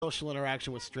social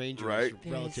interaction with strangers Right.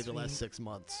 relative to the last 6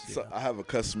 months. So I have a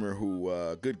customer who,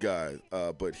 good guy,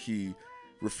 but he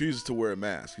refuses to wear a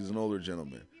mask. He's an older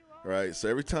gentleman, right? So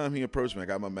every time he approaches me, I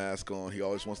got my mask on. He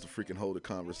always wants to freaking hold a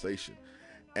conversation.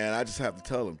 And I just have to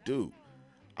tell him, dude,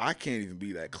 I can't even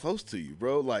be that close to you,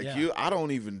 bro. Like I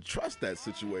don't even trust that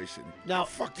situation. Now,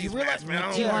 fuck do you these realize- masks,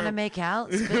 man. Do you want to make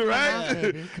out? Spit one Right? out,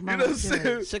 baby. Come You on, know let's what I'm do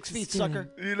it. saying? 6 feet, Let's do sucker.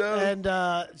 You know?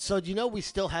 And so, do you know we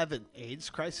still have an AIDS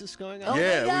crisis going on? Oh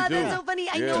Yeah, my we God, do. that's so funny.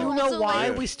 I Yeah. know. Do you know also, why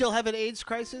like- we still have an AIDS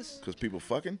crisis? Because people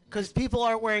fucking? Because people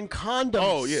aren't wearing condoms.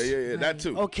 Oh, yeah. That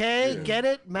too. Okay, Yeah. get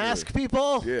it? Mask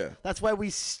people? Yeah. That's why we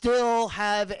still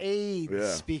have AIDS,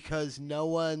 Yeah. because no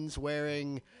one's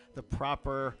wearing the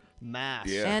proper mask.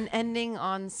 Yeah. And ending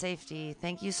on safety.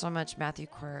 Thank you so much, Matthew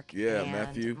Quirk. Yeah, and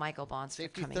Matthew. Michael Bonds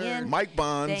Safety for coming third. in. Mike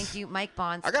Bonds. Thank you, Mike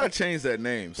Bonds. I got to change that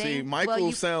name. See, Thank- Michael well,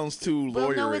 you- sounds too lawyerish.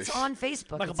 Well, no, it's on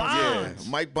Facebook. Michael It says Yeah, Bonds.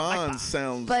 Mike Bonds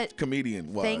sounds But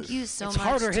comedian-wise. Thank you so It's much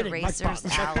harder to hitting. Mike Racers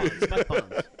Bonds. Alley. Mike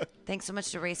Bonds. Thanks so much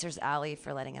to Racers Alley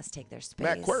for letting us take their space.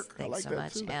 Matt Quirk. I Thanks like so that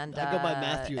much. too. And I go by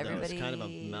Matthew, though. It's everybody, kind of a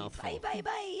mouthful. Bye.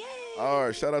 Yay. All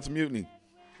right, shout out to Mutiny.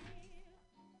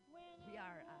 We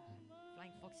are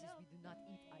flying foxes. We do not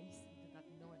eat ice. We do not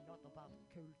know a lot about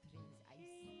cold things, ice.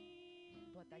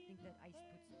 But I think that ice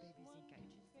puts babies in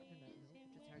cages. I do not know.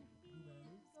 I just heard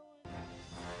rumors.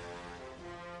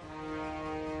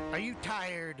 Are you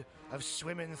tired of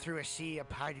swimming through a sea of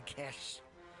podcasts?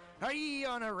 Are ye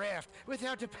on a raft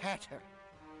without a paddle?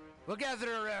 Well,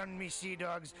 gather around me, sea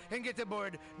dogs, and get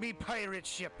aboard me pirate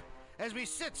ship as we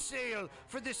set sail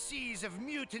for the seas of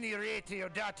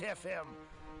MutinyRadio.fm.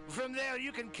 From there,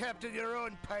 you can captain your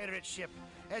own pirate ship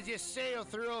as you sail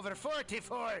through over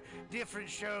 44 different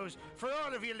shows for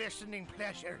all of your listening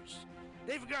pleasures.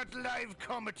 They've got live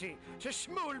comedy to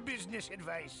small business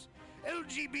advice,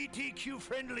 LGBTQ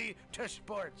friendly to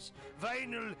sports,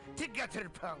 vinyl to gutter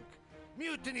punk.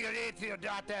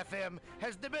 MutinyRadio.fm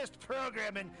has the best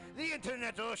programming the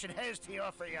internet ocean has to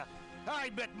offer you. I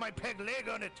bet my peg leg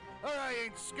on it, or I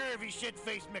ain't scurvy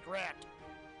shit-faced McRat.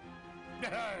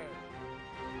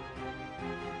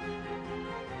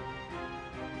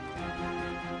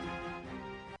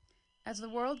 As the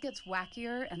world gets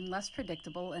wackier and less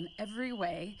predictable in every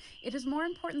way, it is more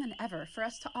important than ever for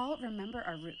us to all remember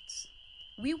our roots.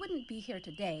 We wouldn't be here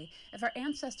today if our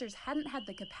ancestors hadn't had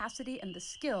the capacity and the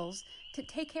skills to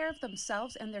take care of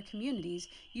themselves and their communities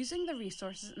using the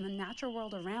resources in the natural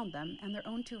world around them and their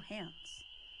own two hands.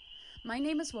 My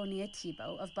name is Wonia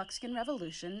Tebow of Buckskin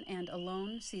Revolution and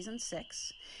Alone Season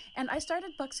 6, and I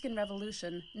started Buckskin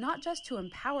Revolution not just to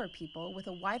empower people with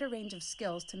a wider range of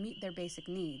skills to meet their basic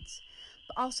needs,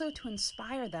 but also to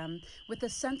inspire them with a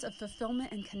sense of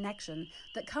fulfillment and connection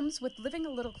that comes with living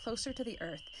a little closer to the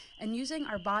earth and using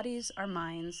our bodies, our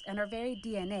minds, and our very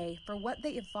DNA for what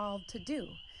they evolved to do,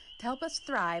 to help us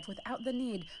thrive without the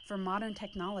need for modern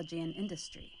technology and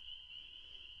industry.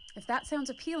 If that sounds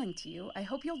appealing to you, I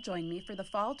hope you'll join me for the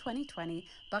Fall 2020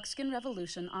 Buckskin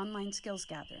Revolution Online Skills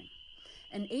Gathering,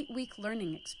 an 8-week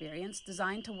learning experience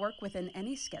designed to work within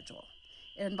any schedule.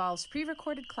 It involves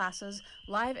pre-recorded classes,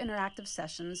 live interactive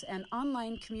sessions, and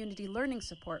online community learning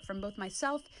support from both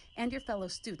myself and your fellow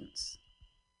students.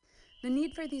 The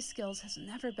need for these skills has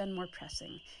never been more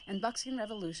pressing, and Buckskin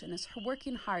Revolution is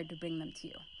working hard to bring them to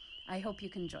you. I hope you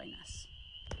can join us.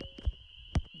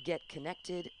 Get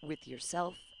connected with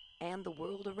yourself and the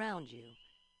world around you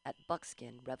at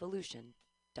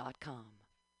buckskinrevolution.com.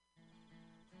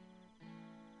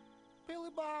 Billy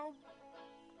Bob,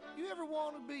 you ever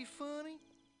want to be funny?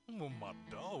 Well, my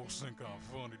dogs think I'm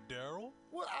funny, Daryl.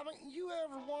 Well, I mean, you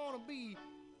ever want to be,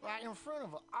 like, in front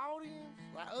of an audience?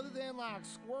 Like, other than, like,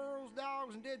 squirrels,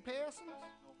 dogs, and dead persons?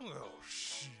 Well,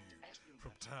 shit.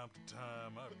 From time to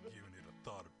time, I've given it a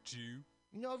thought or two.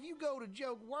 You know, if you go to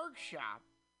Joke Workshop,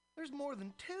 there's more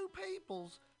than 2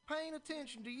 peoples paying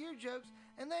attention to your jokes,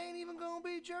 and they ain't even gonna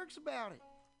be jerks about it.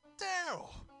 Daryl,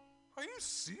 are you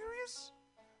serious?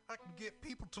 I can get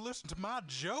people to listen to my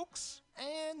jokes?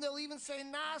 And they'll even say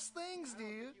nice things to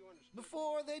you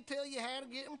before they tell you how to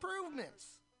get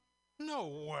improvements. No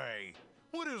way.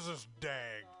 What is this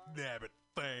dag-nabbit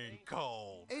thing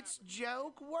called? It's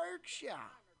Joke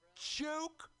Workshop.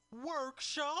 Joke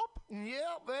Workshop?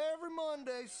 Yep, every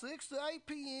Monday, 6 to 8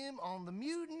 p.m. on the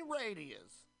Mutiny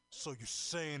Radios. So you're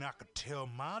saying I could tell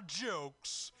my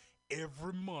jokes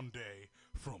every Monday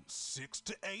from 6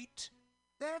 to 8?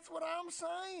 That's what I'm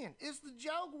saying. It's the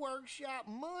Joke Workshop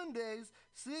Mondays,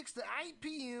 6 to 8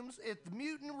 p.m. at the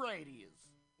Mutiny Radios.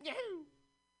 Yahoo!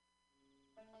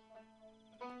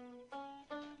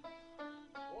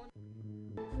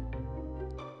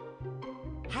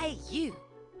 Hey, you,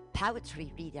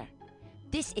 poetry reader.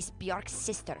 This is Bjork's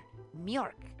sister,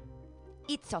 Mjork.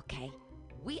 It's okay.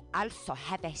 We also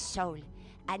have a soul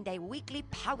and a weekly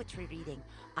poetry reading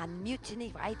on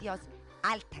Mutiny Radio's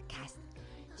AltaCast,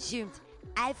 zoomed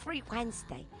every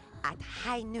Wednesday at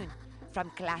high noon from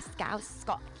Glasgow,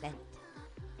 Scotland.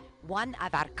 One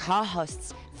of our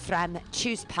co-hosts from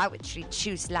Choose Poetry,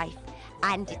 Choose Life,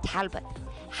 Andy Talbot,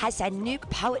 has a new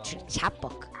poetry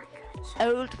chapbook,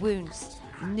 Old Wounds,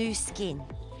 New Skin,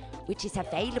 which is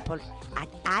available at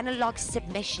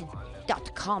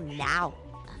analogsubmission.com now.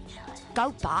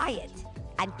 Go buy it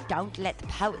and don't let the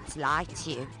poets lie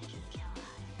to you.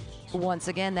 Once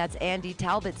again, that's Andy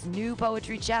Talbot's new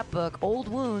poetry chapbook, Old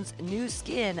Wounds, New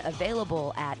Skin,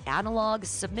 available at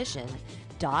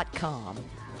analogsubmission.com.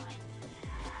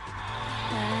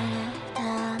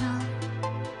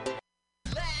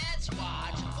 Let's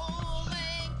watch a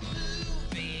full-length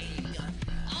movie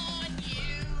on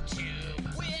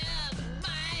YouTube with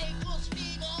Michael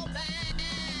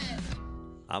Spiegelman.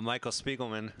 I'm Michael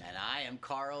Spiegelman. And I am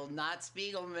Carl Not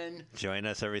Spiegelman. Join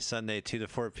us every Sunday, 2 to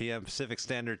 4 p.m. Pacific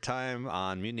Standard Time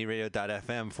on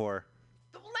MutinyRadio.fm for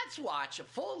Let's watch a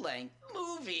full-length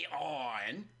movie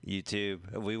on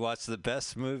YouTube. We watch the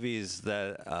best movies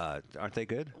that aren't they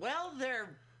good? Well,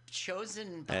 they're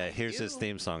chosen by Here's you. his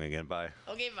theme song again. Bye.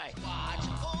 Okay, bye. Watch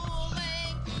a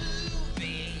full-length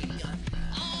movie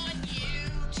on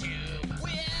YouTube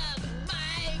with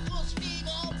Michael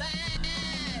Spiegelman.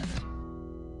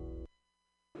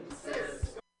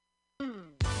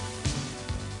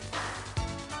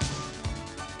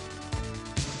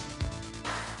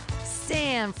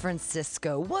 San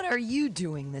Francisco, what are you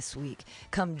doing this week?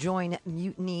 Come join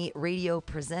Mutiny Radio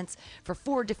Presents for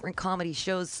 4 different comedy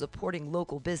shows supporting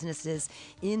local businesses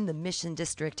in the Mission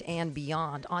District and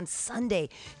beyond. On Sunday,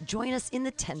 join us in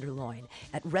the Tenderloin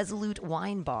at Resolute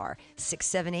Wine Bar,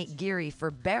 678 Geary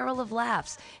for Barrel of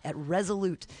Laughs at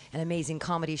Resolute, an amazing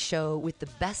comedy show with the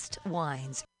best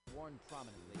wines. Worn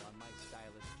prominently on my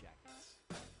stylish jackets.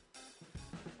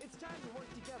 It's time to work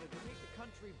together to take the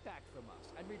country back from us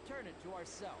and return it to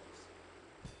ourselves.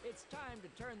 It's time to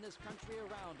turn this country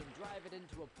around and drive it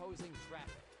into opposing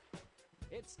traffic.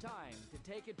 It's time to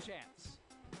take a chance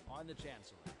on the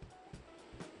Chancellor.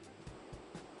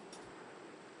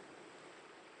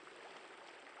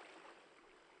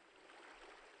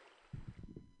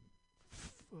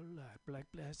 For life, Black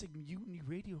Plastic,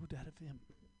 MutinyRadio.fm.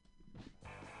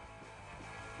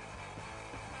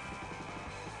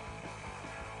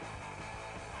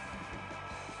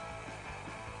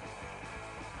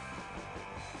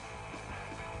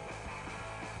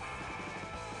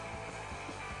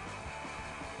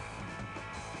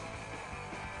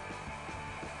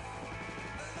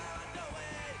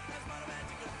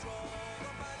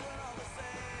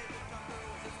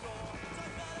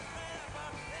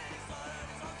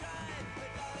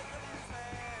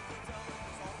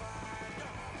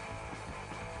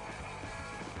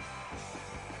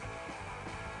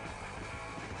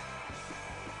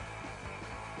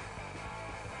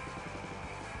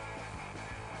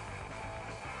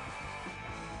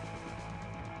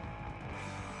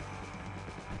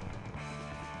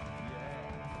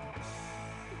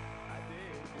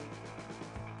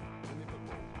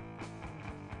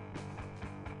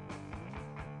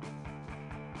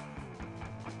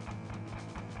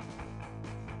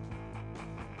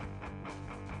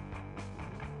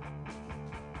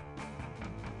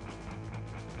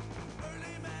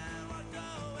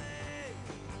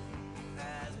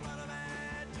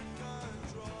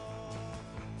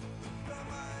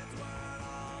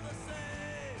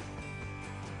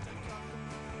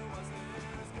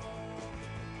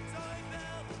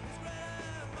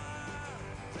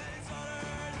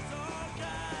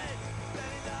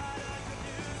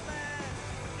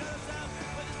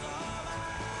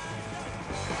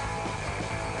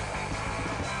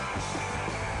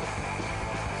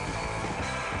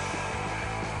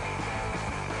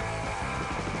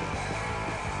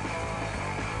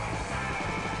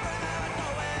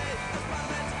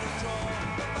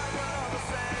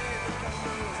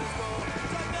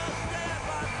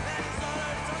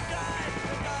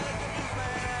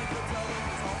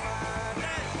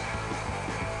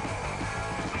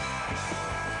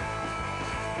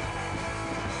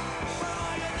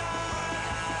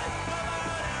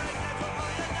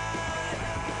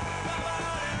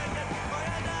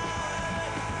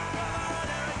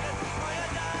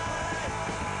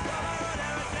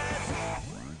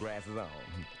 Glasses on.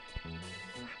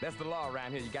 That's the law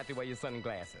around here. You got to wear your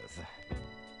sunglasses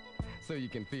so you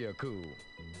can feel cool.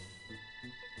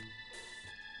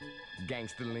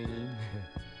 Gangster lean.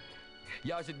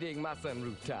 Y'all should dig my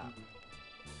sunroof top.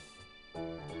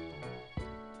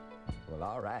 Well, Well,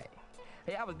 all right.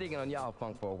 Hey, I was digging on y'all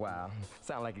funk for a while.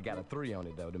 Sound like it got a 3 on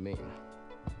it, though, to me.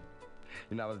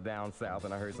 You know, I was down south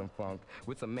and I heard some funk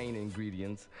with some main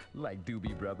ingredients like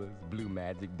Doobie Brothers, Blue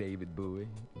Magic, David Bowie.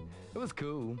 It was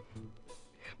cool.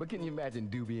 But can you imagine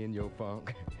Doobie in your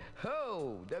funk?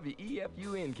 Ho!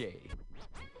 W-E-F-U-N-K.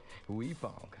 We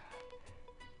funk.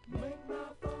 Make my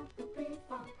funk the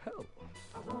P-funk. Ho!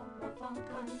 I want my funk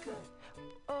uncut.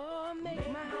 Oh, make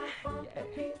my funk yeah. the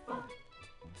P-funk.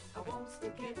 I want to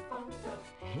get funked up.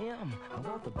 Him, I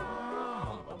want the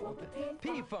bomb. I want the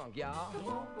P-funk, y'all. I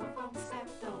want my funk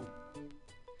stepped on.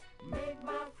 Make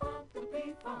my funk the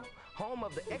P-funk. Home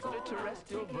of the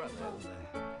extraterrestrial brothers.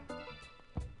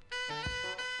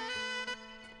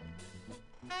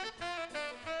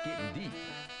 Getting deep.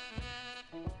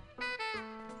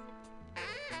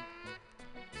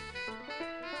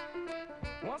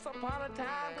 Once upon a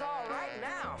time called right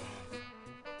now.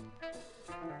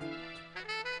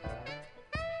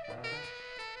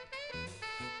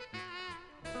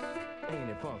 Ain't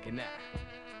it funky now?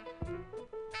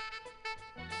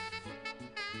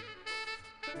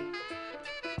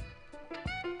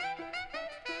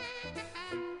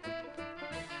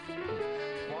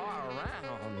 Far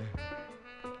around.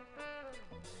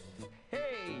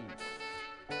 Hey!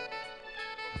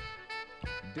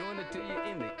 Doing it to you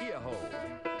in the ear hole.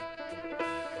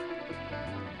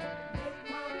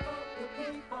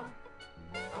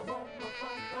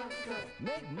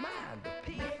 Make mine the P.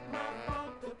 Make my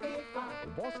funk the P-funk. It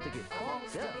wants to get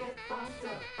funked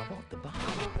up. I want the bomb.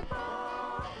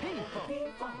 P-funk.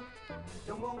 P-funk.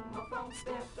 Don't want my funk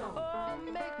stepped on. Oh,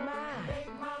 make mine.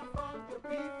 Make my funk the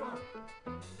P-funk.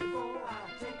 Before I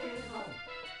take it home.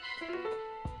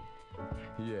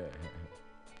 Yeah.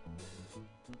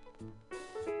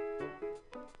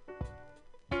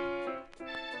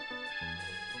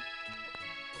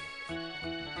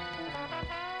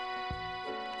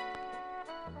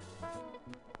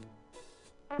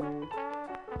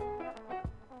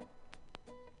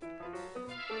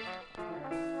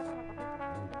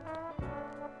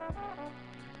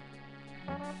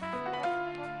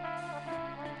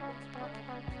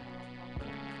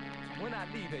 When I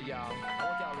leave here, y'all, I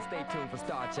want y'all to stay tuned for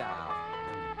Star Child.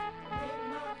 Make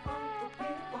my funk the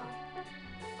P-funk.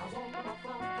 I want my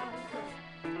funk uncut.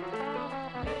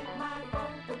 Make my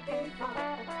funk the P-funk.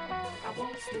 I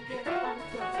want to get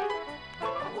funked up. I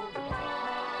want the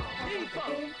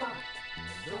P-funk.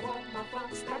 Don't want my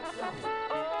funk stepped up.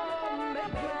 Oh, make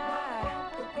Make my mine. funk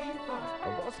the P-funk. I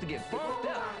wants to get funked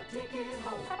Before up. I take it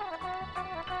home.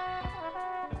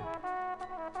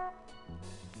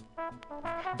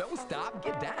 Don't stop,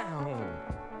 get down.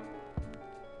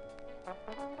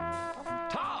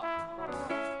 Talk.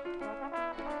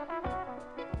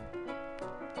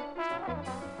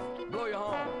 Blow your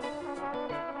horn.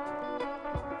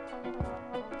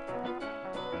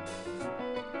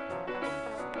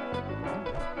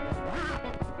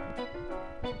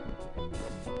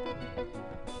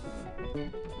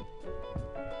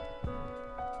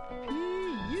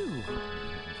 P.U.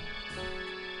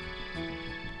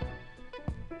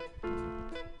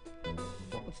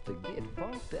 Wants to get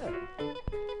funked up.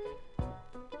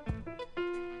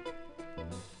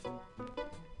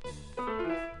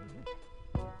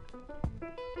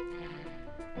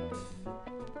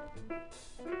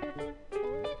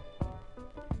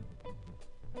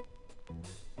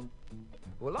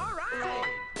 Well, all right.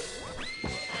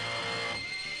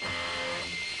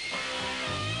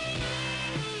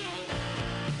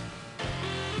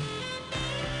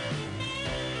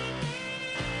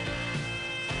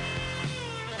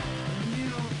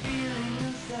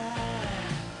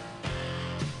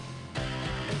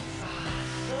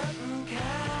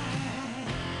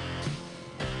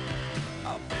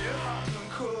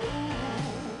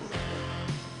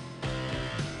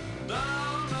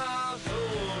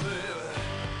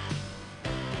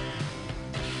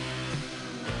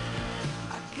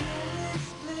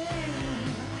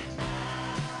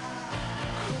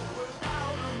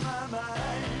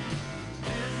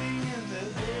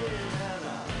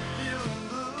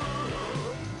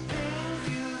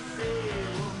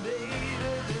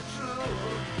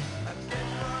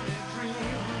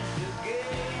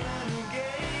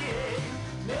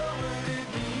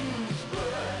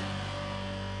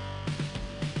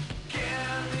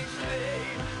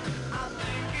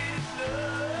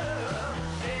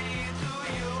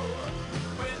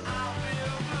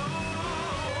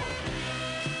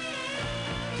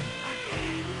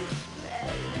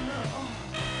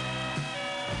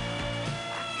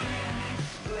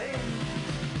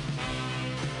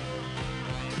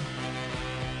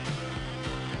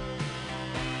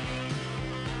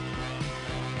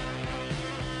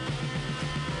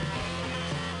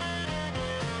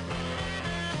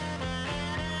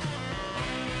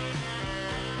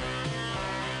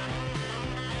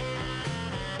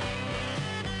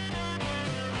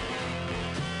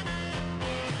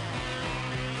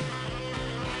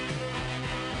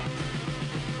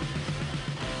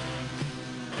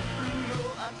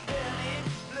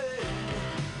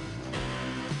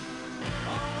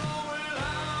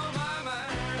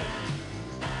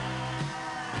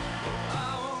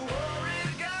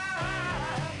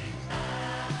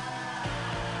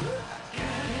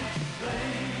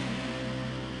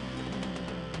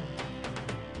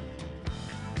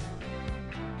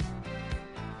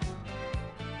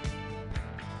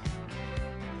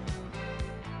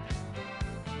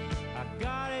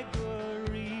 got a good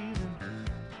reason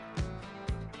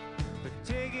for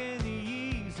taking the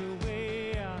easy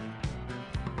way out.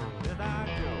 Did I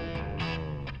go?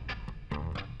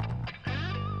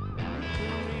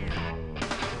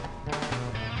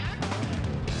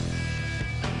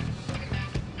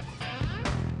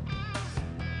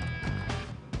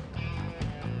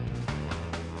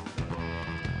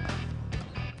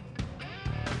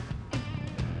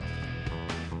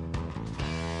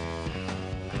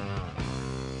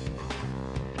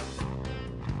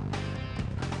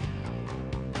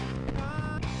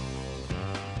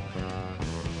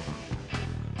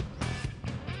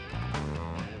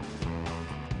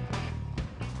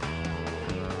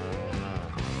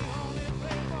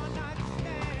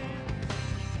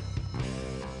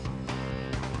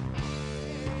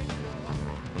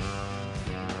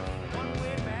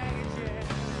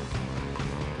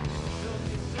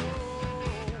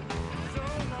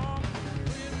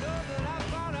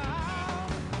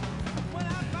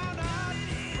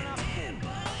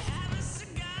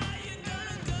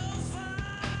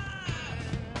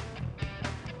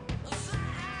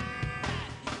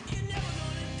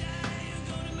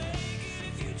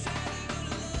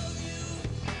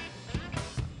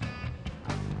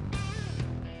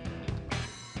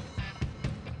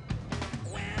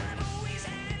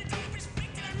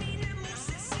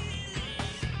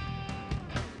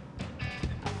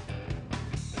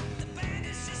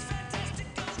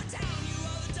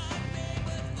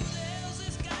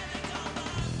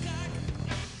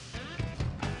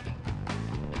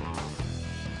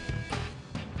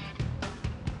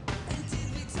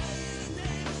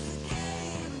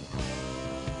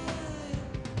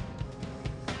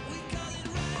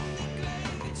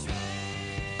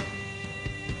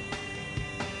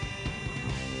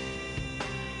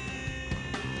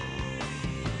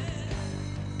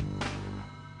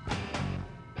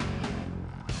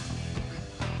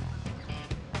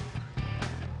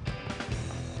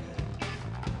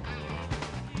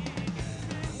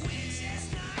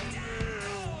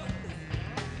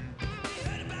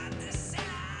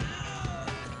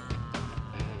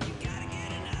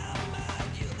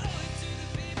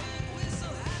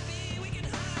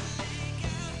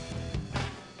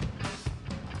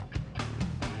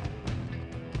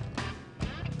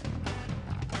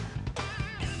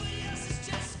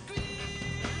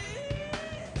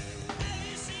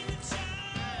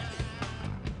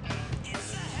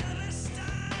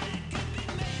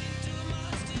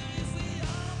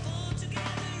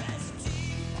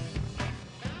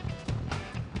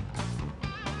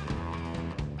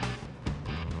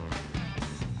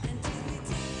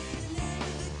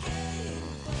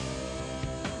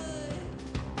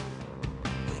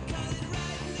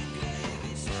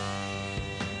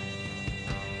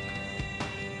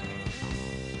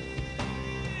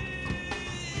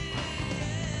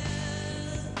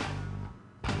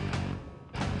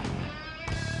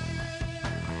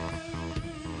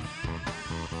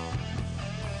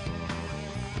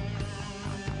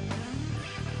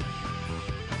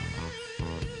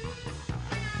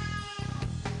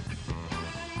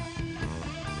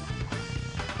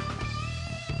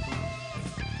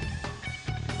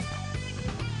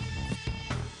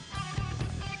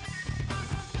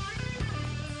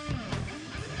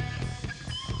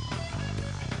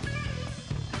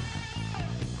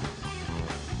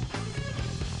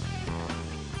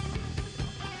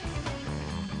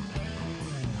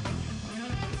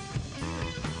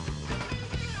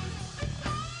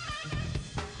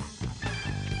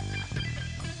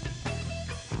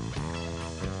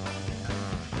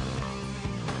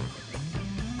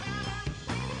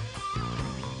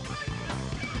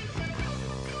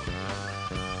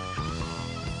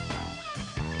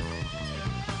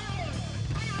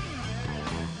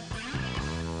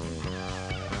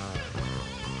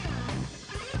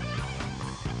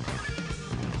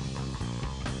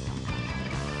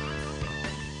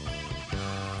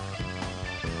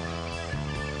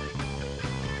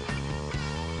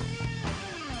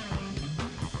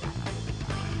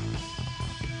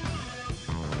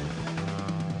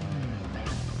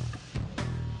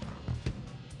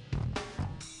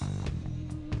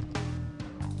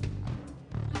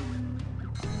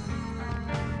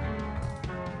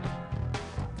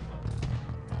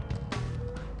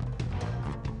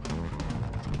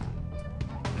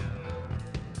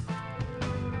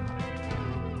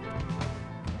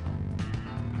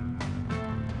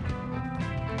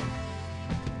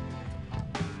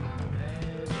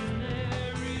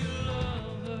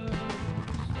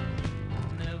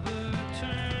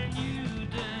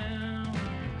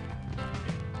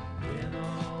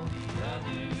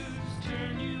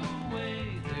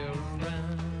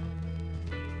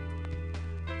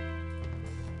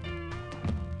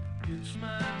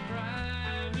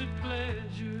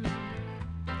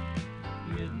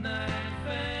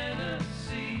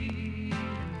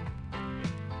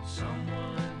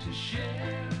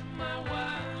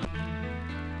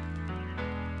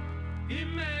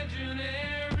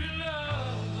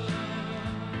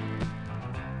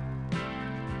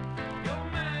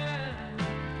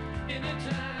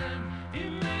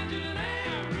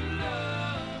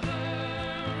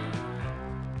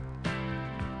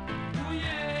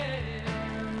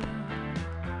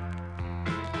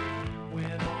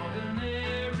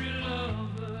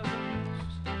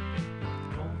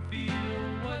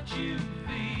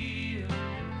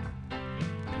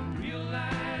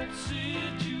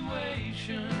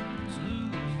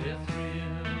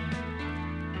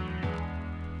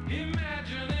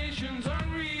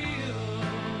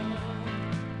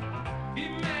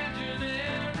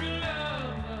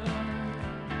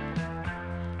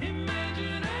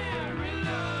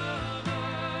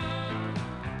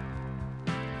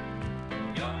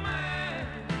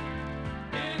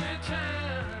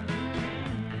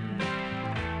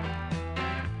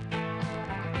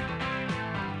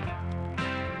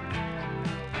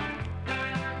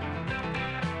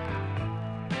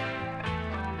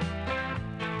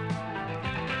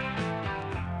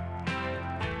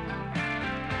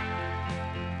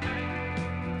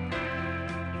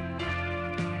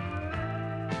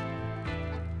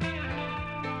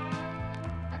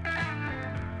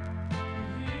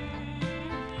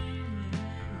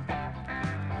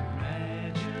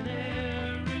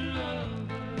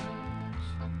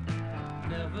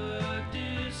 never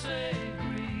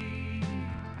disagree.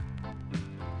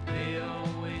 They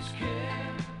always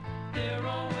care, they're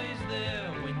always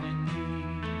there when you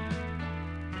need.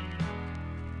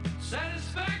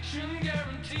 Satisfaction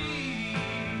guaranteed.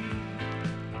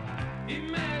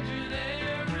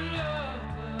 Imaginary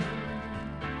lover.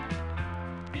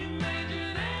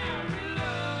 Imaginary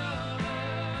lover.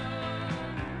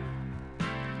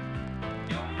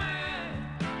 You're mine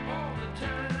all the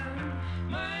time.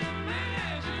 My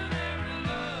imaginary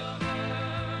lover.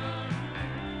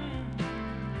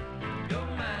 You're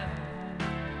mine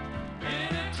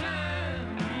anytime.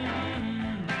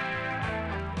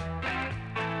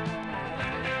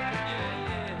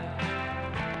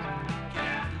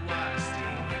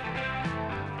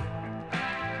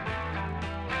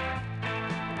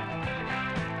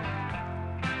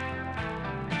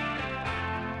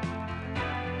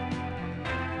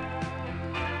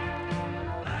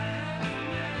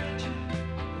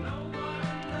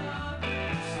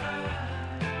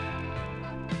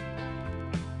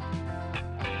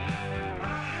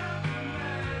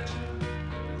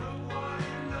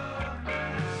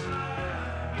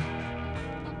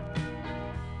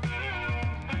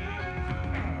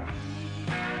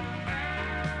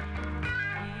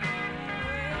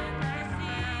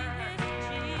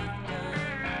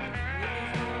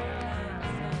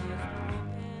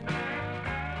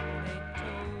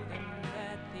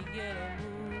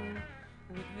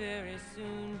 Very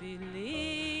soon be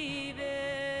leaving.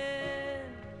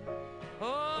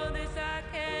 Oh, this I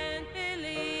can't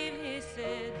believe, he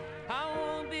said. I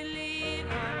won't believe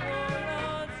my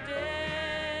warlord's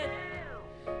dead.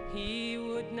 He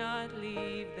would not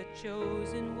leave the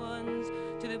chosen ones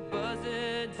to the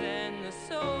buzzards and the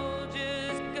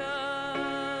soldiers'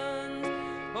 guns.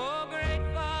 Oh, great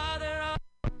Father,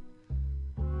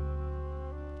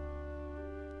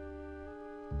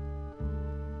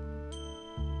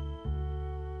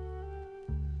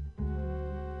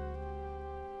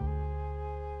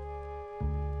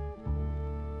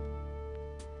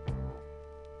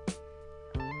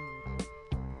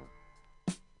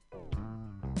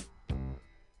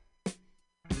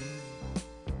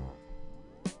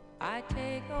 I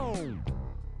take home.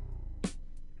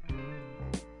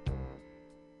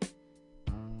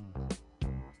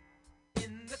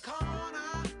 In the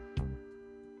corner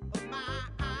of my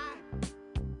eye,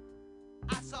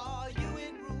 I saw you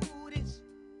in Rudy's.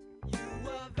 You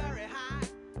were very high.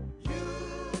 You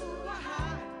were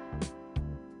high.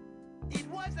 It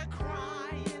was a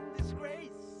crying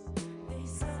disgrace. They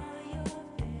saw your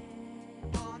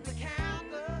face on the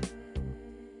counter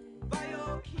by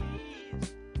your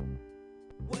keys.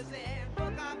 Was there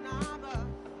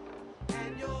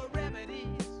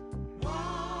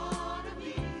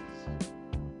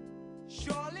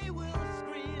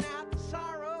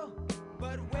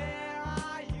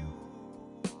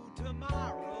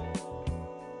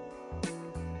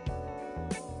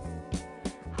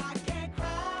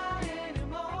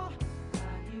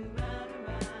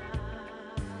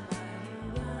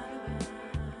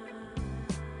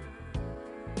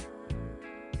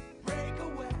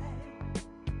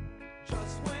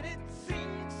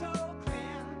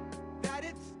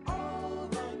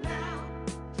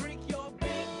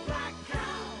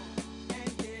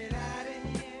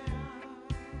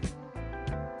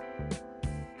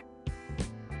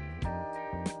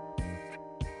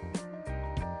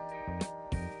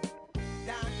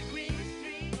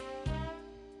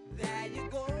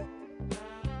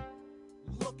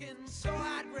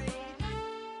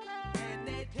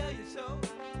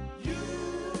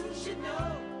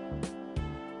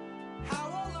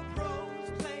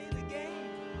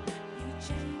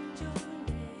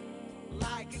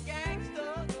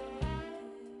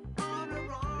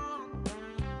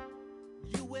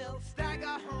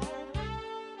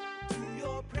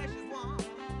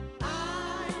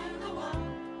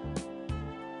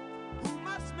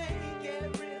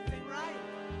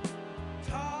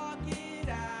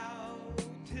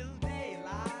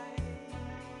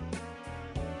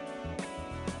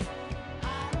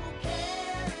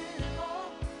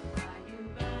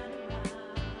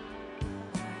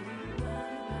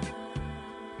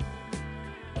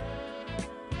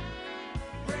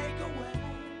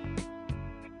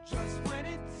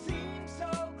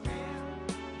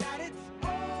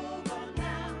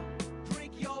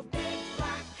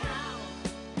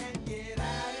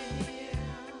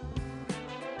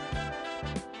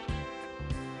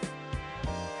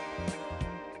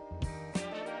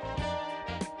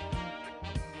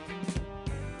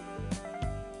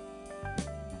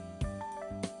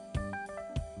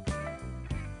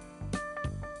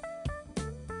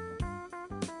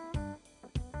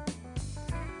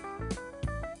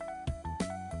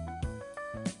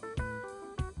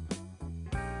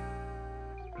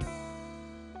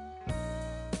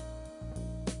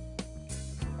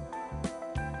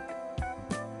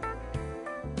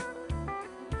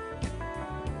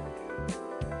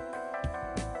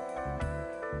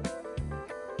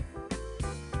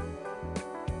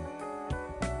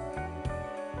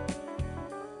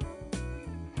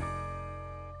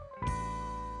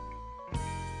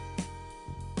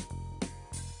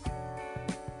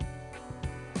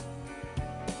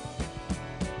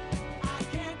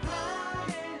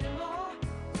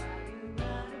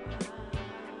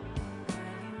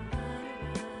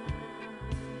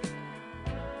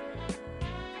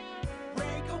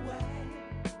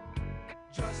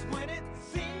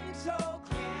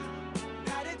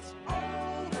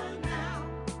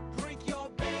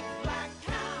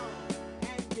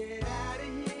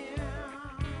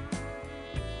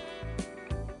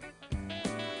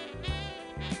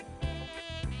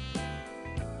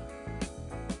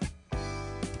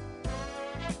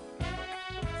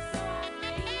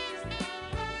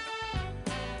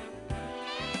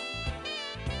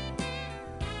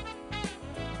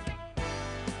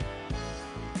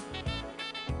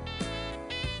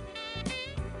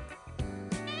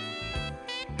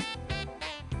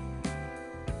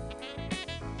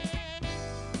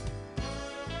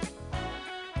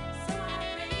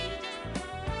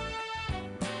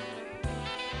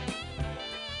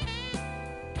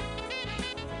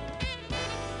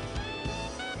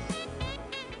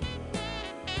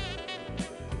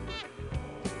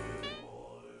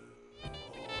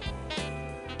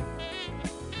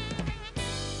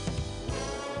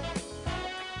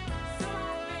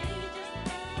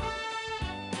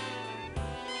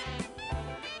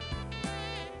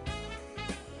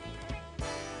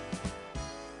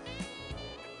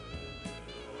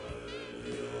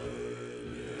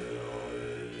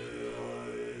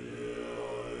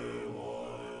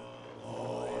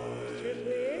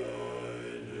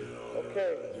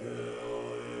Okay.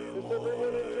 Is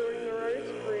everyone enjoying their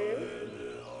ice cream?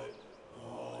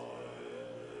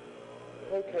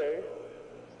 Okay.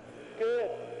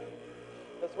 Good.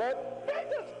 That's right. Back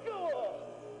to school!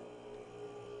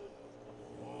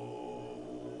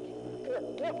 Come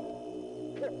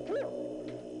on.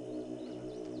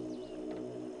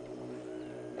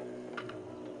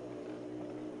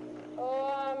 Oh,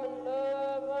 I'm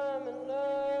in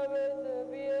love with a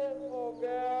beautiful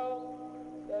girl.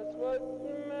 That's what's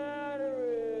the matter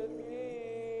with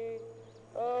me.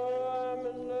 Oh, I'm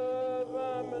in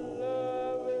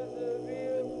love with a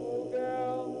beautiful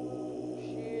girl.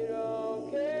 She don't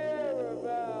care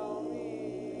about me.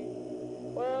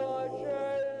 Well, I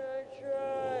tried and I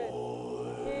tried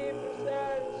to keep her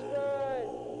satisfied.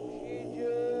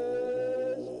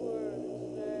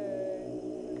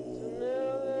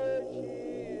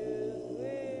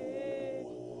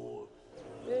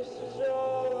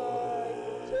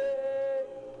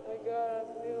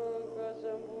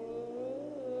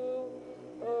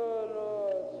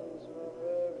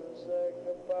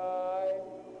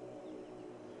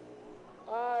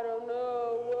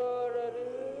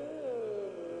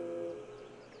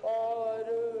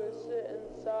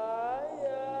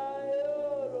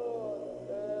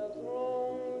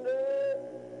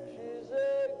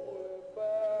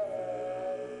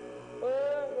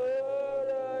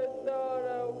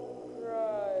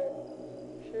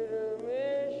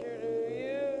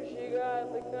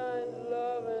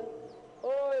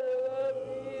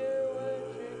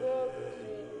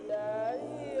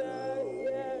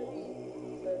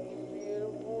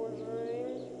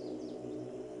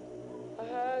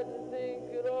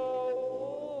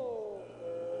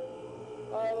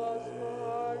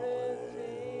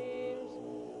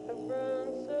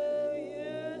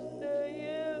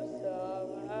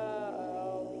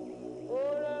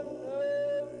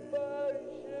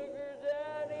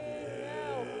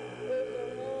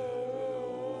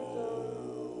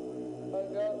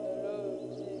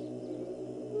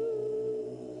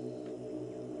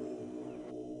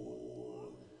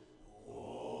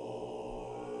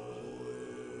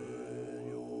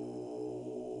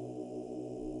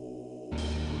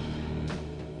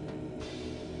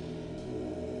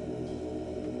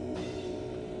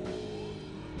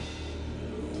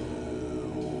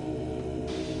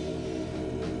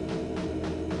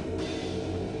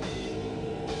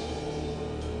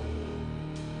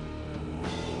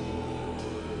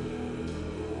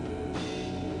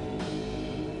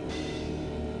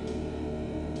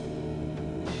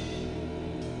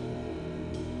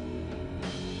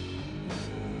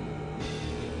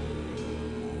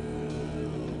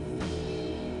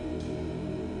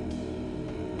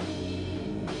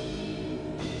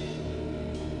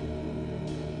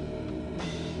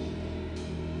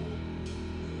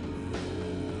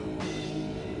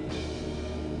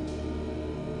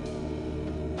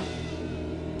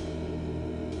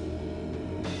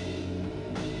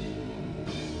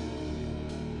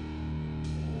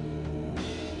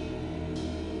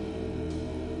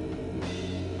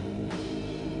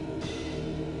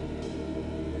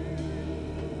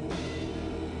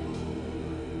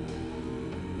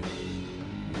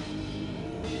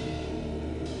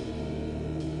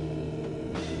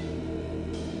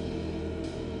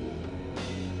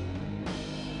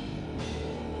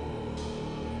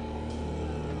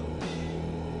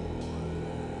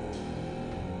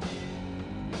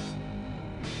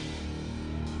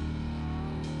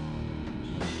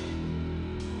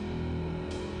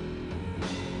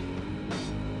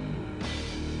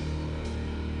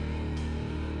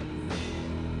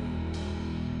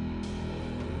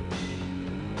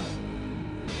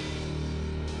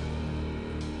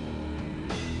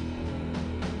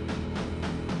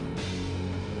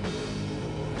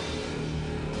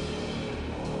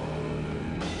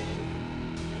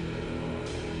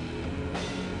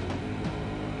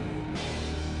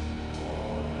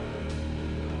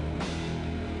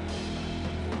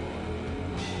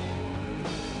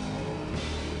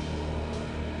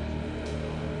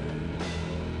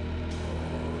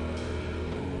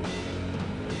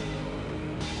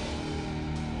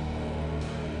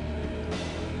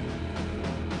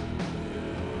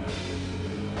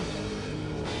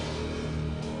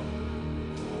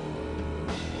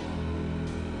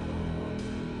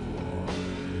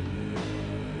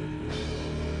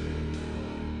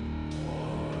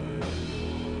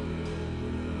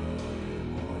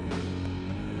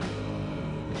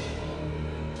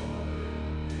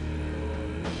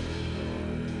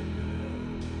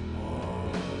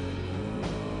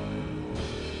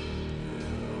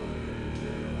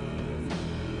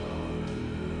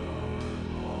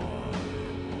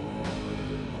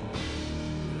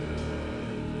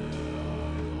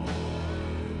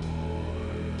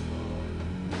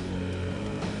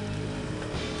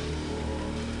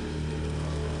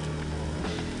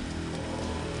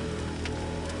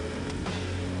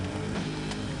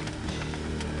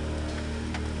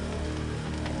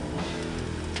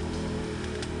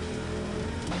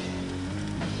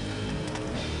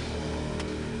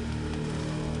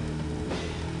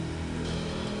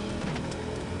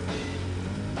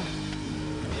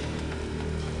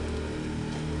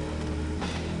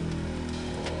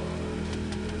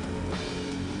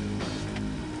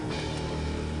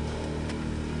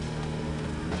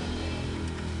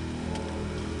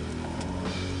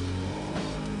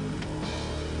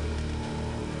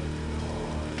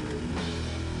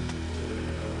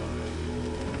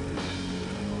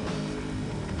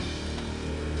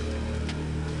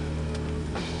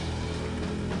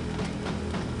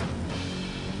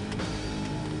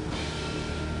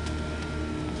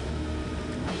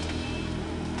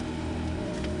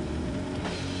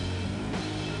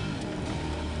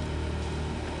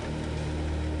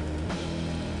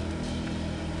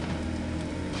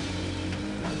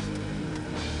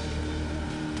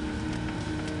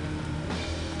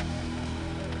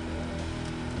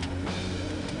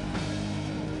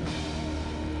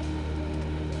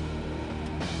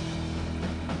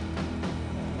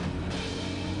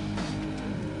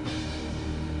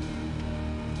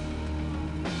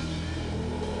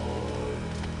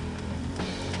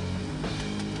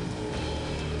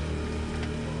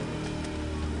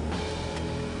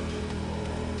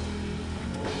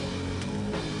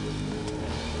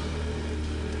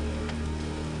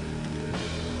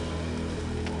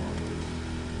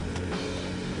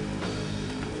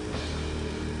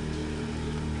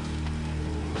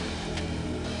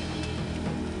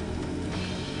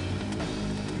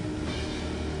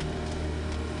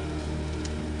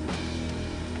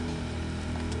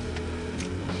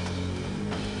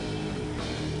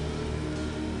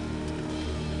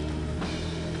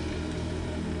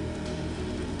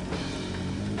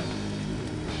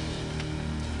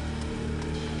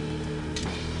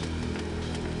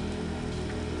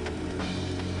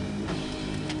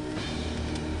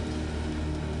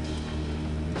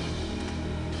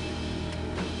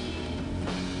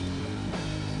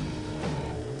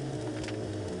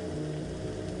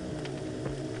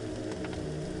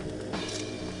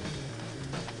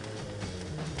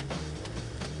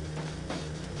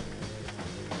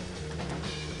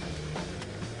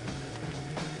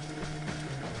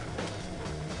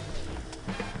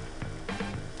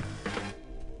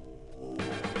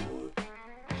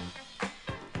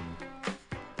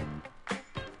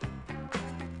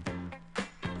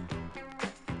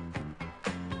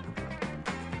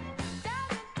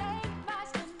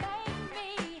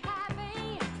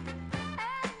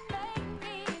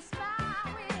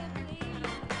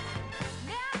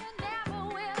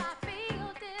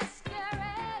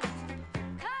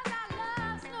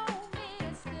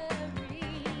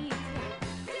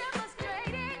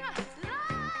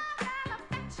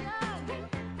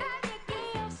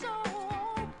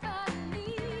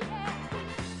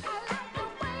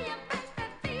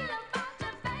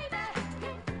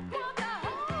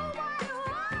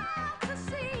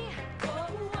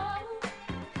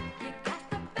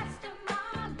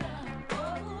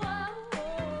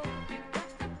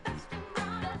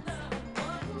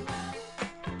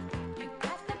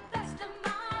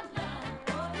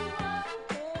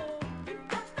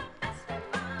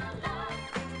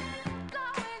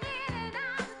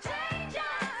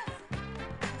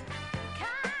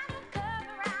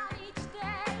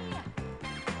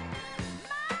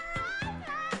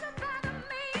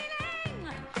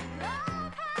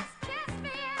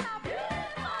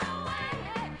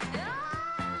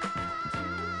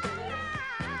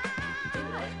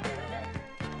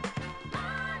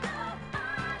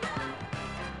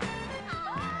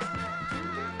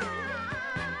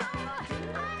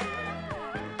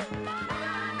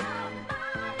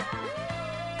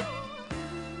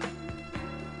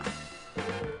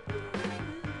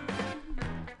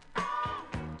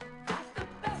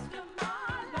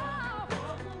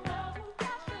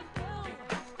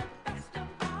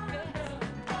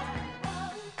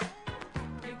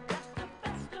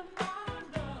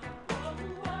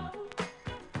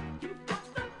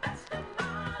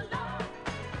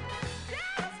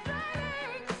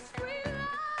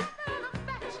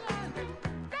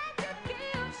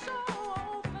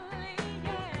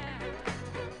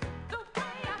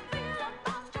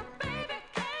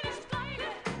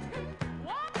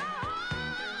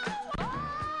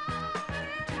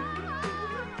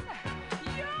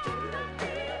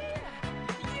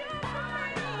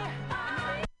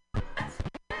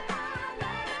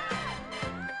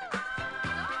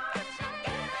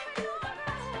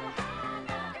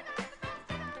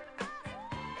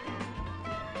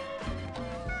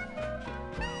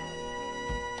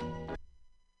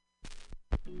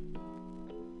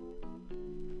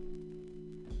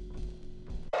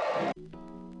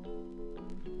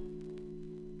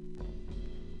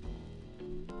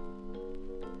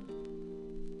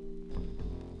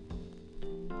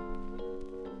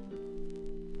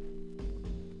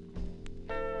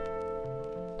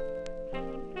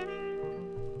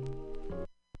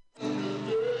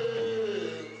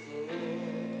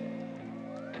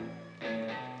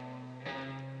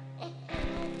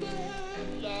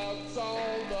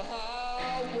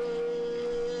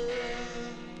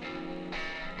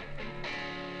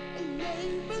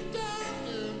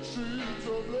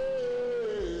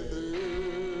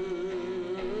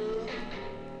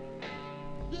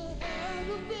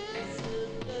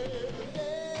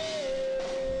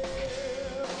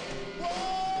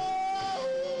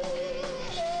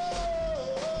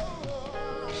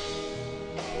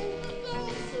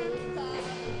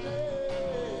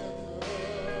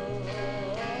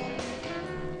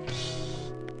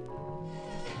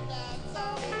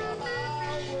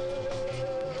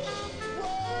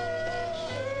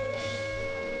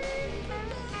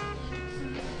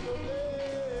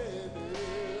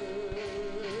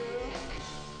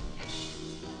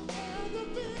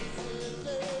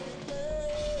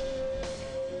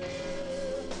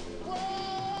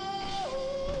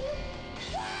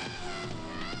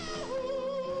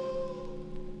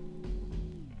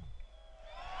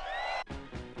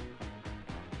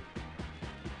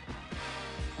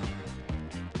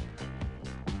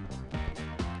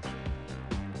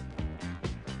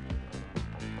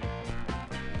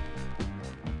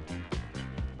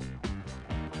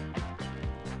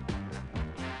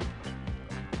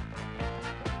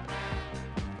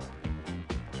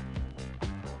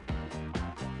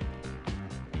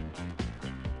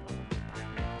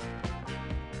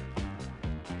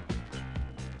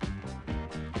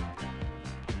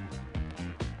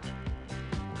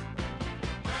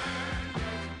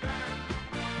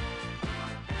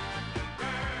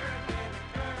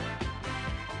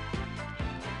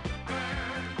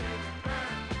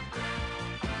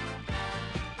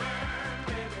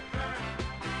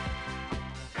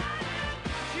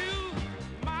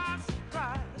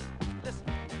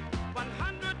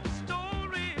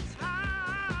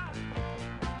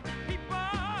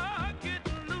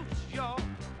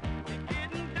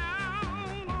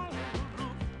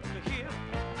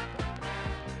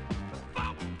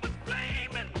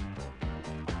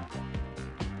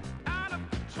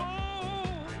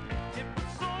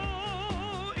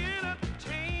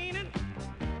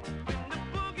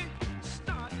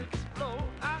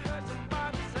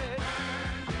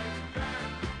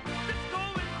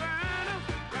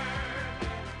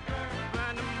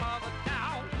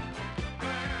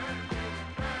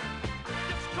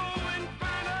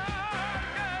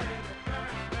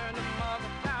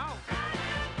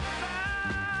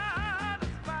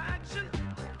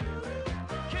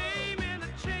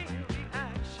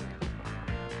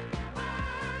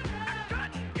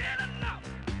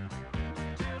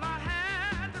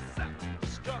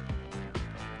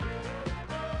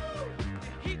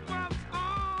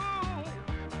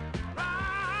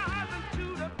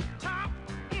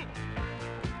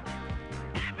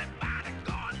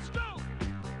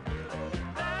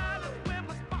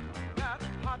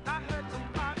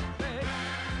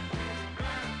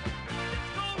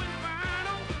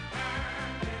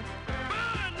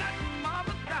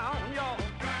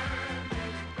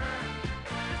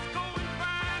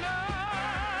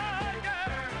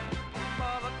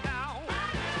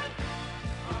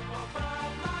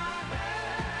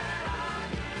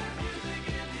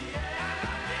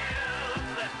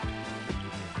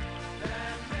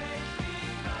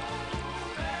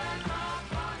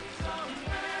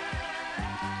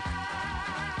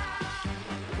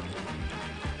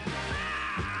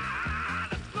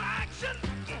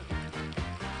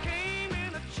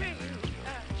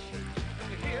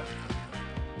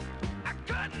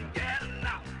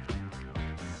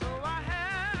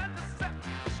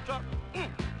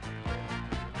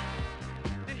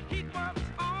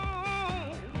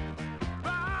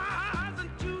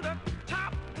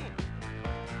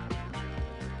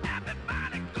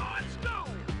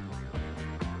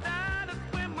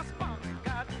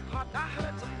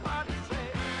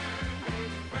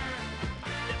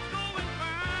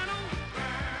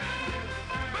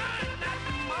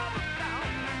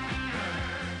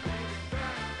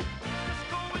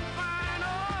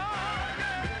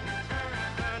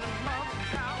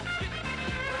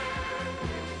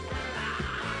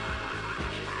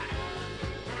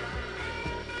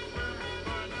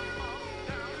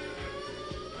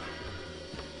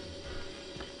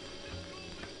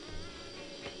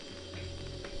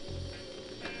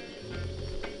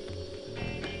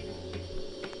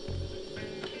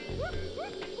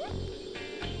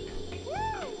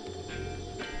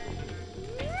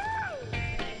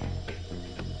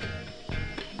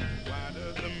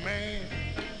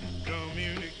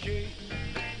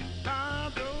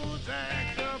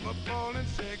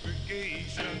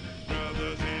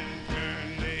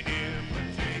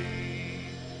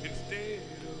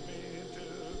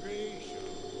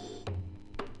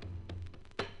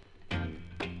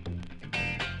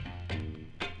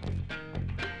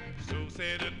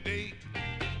 set a date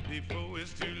before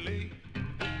it's too late.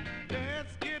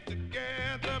 Let's get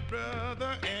together,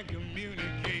 brother, and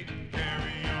communicate.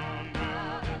 Carry on,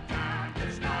 brother, time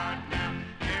to start now.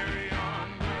 Carry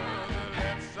on, brother,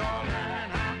 let's all learn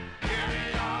how.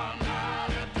 Carry on,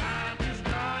 brother, time to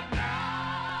start now.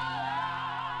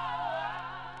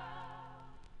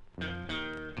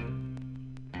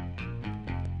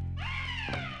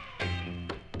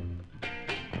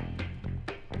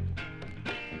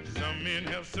 Some men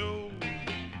have soul,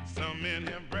 some men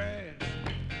have brass,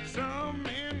 some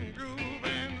men groove,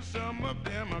 and some of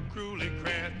them are cruelly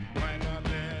crass. Why not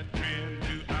let men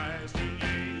to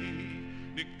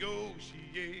isolate,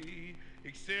 negotiate,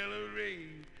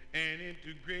 accelerate, and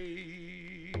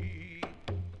integrate?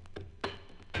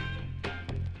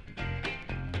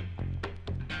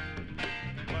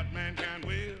 But mankind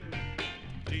will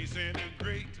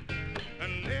disintegrate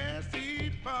unless he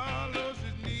follows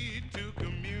his need to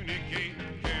communicate.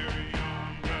 Carry on.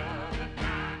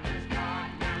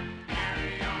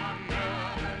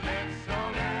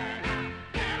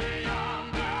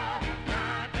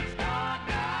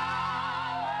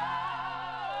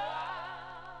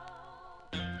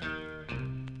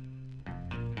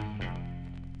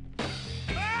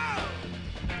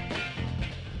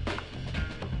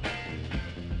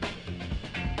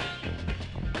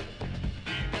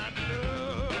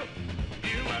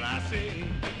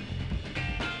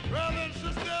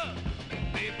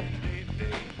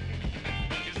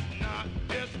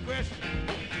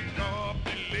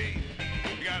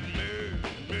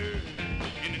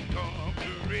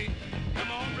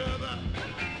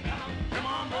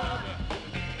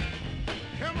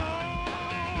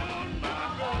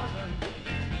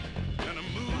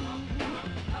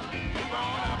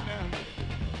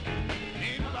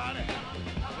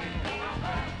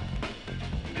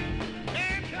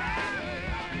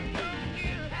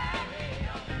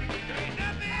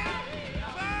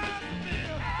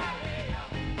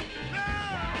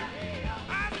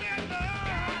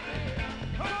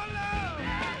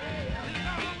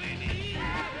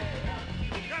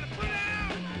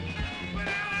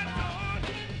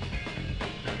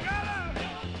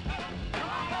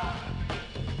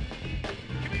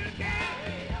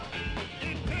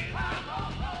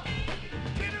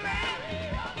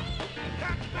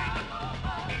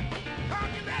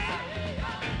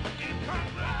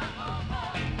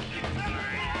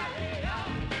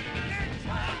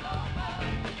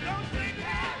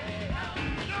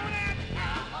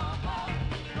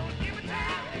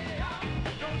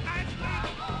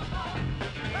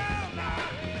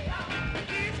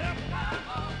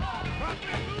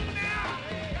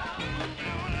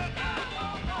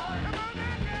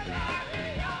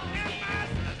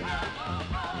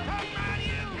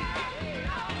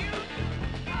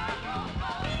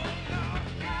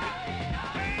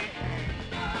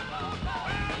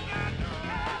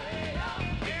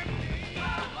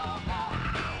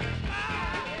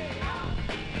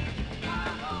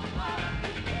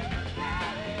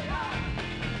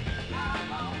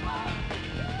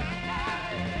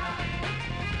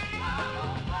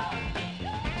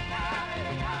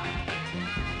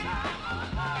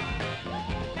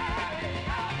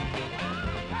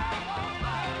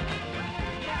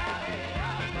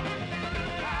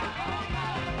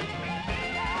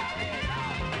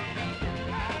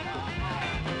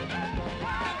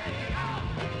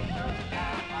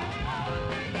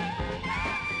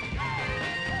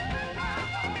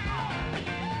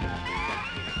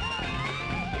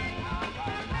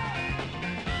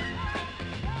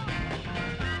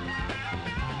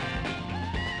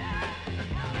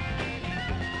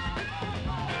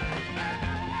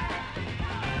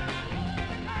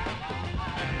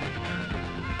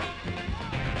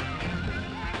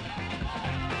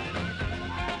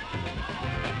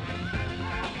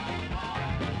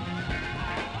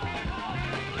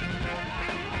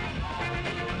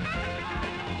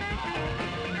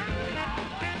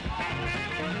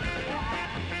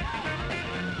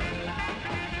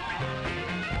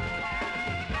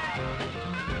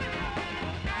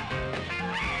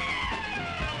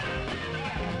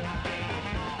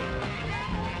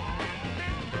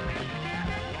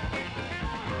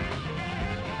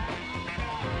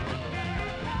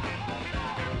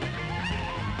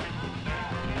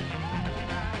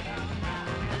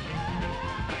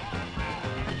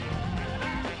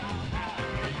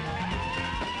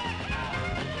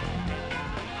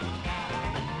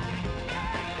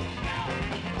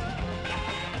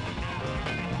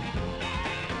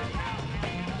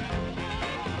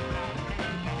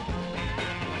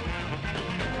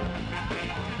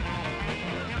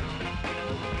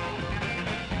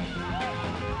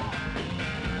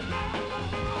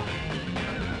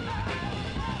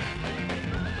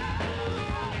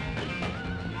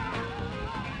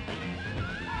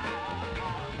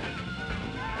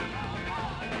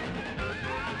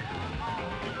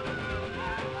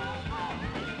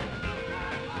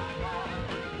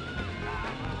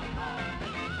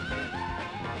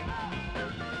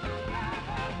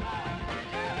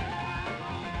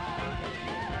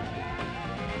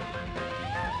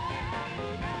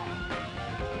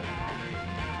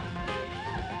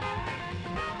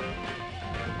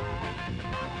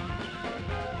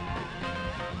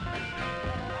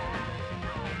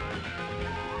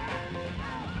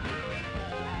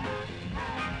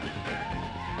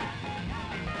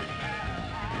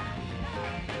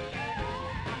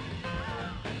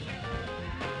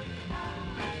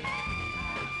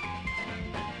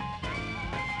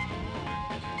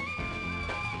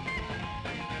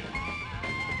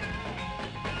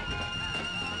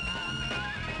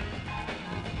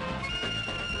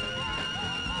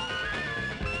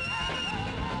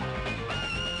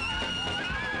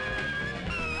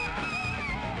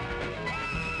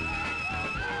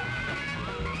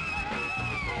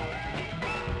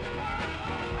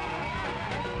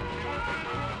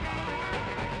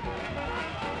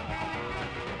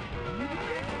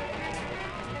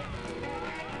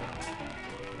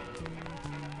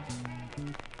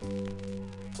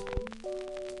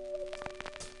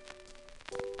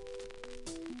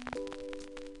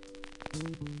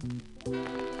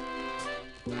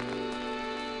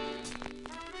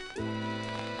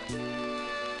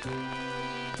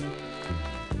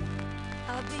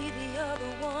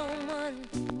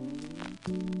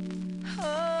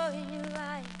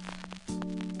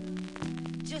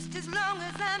 just as long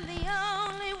as I'm the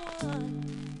only one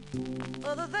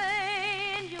other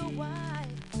than your wife.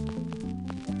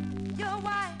 Your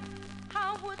wife,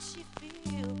 how would she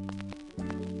feel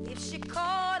if she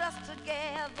caught us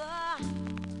together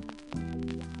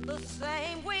the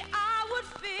same way I would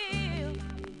feel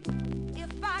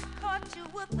if I caught you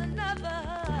with another?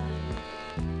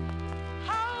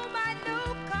 Home I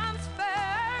know comes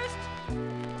first,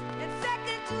 and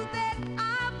second to that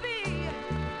I'll be.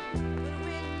 But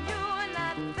when you're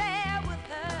not there with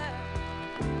her,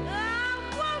 I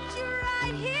want you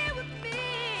right here with me.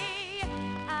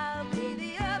 I'll be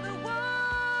the other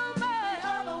woman,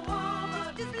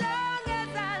 just as long as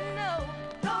I know,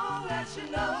 long as you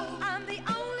know, I'm the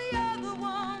only other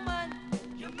woman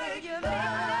you make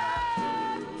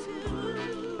love to.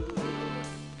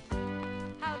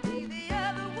 I'll be the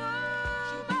other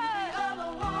woman,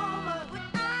 but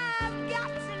I've got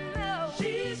to know,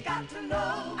 she's got to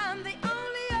know, I'm the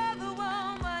only other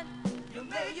woman you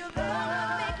make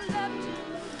love to.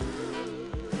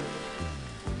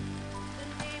 The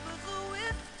neighbors are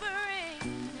whispering,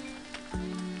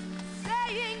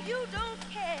 saying you don't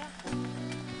care.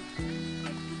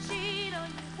 If you cheat on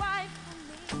your wife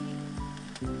for me,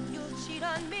 you'll cheat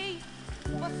on me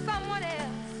for someone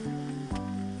else.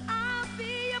 I'll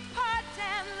be a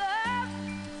part-time love,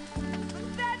 but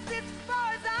that's as far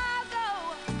as I'll go.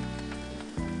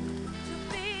 To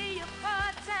be a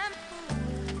part-time fool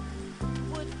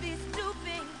would be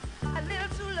stooping a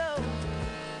little too low.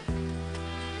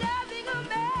 Loving a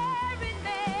married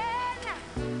man,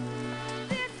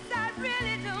 this I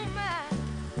really don't mind.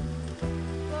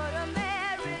 But a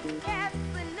married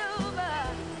Casanova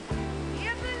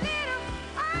is a little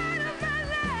out of my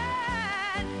line.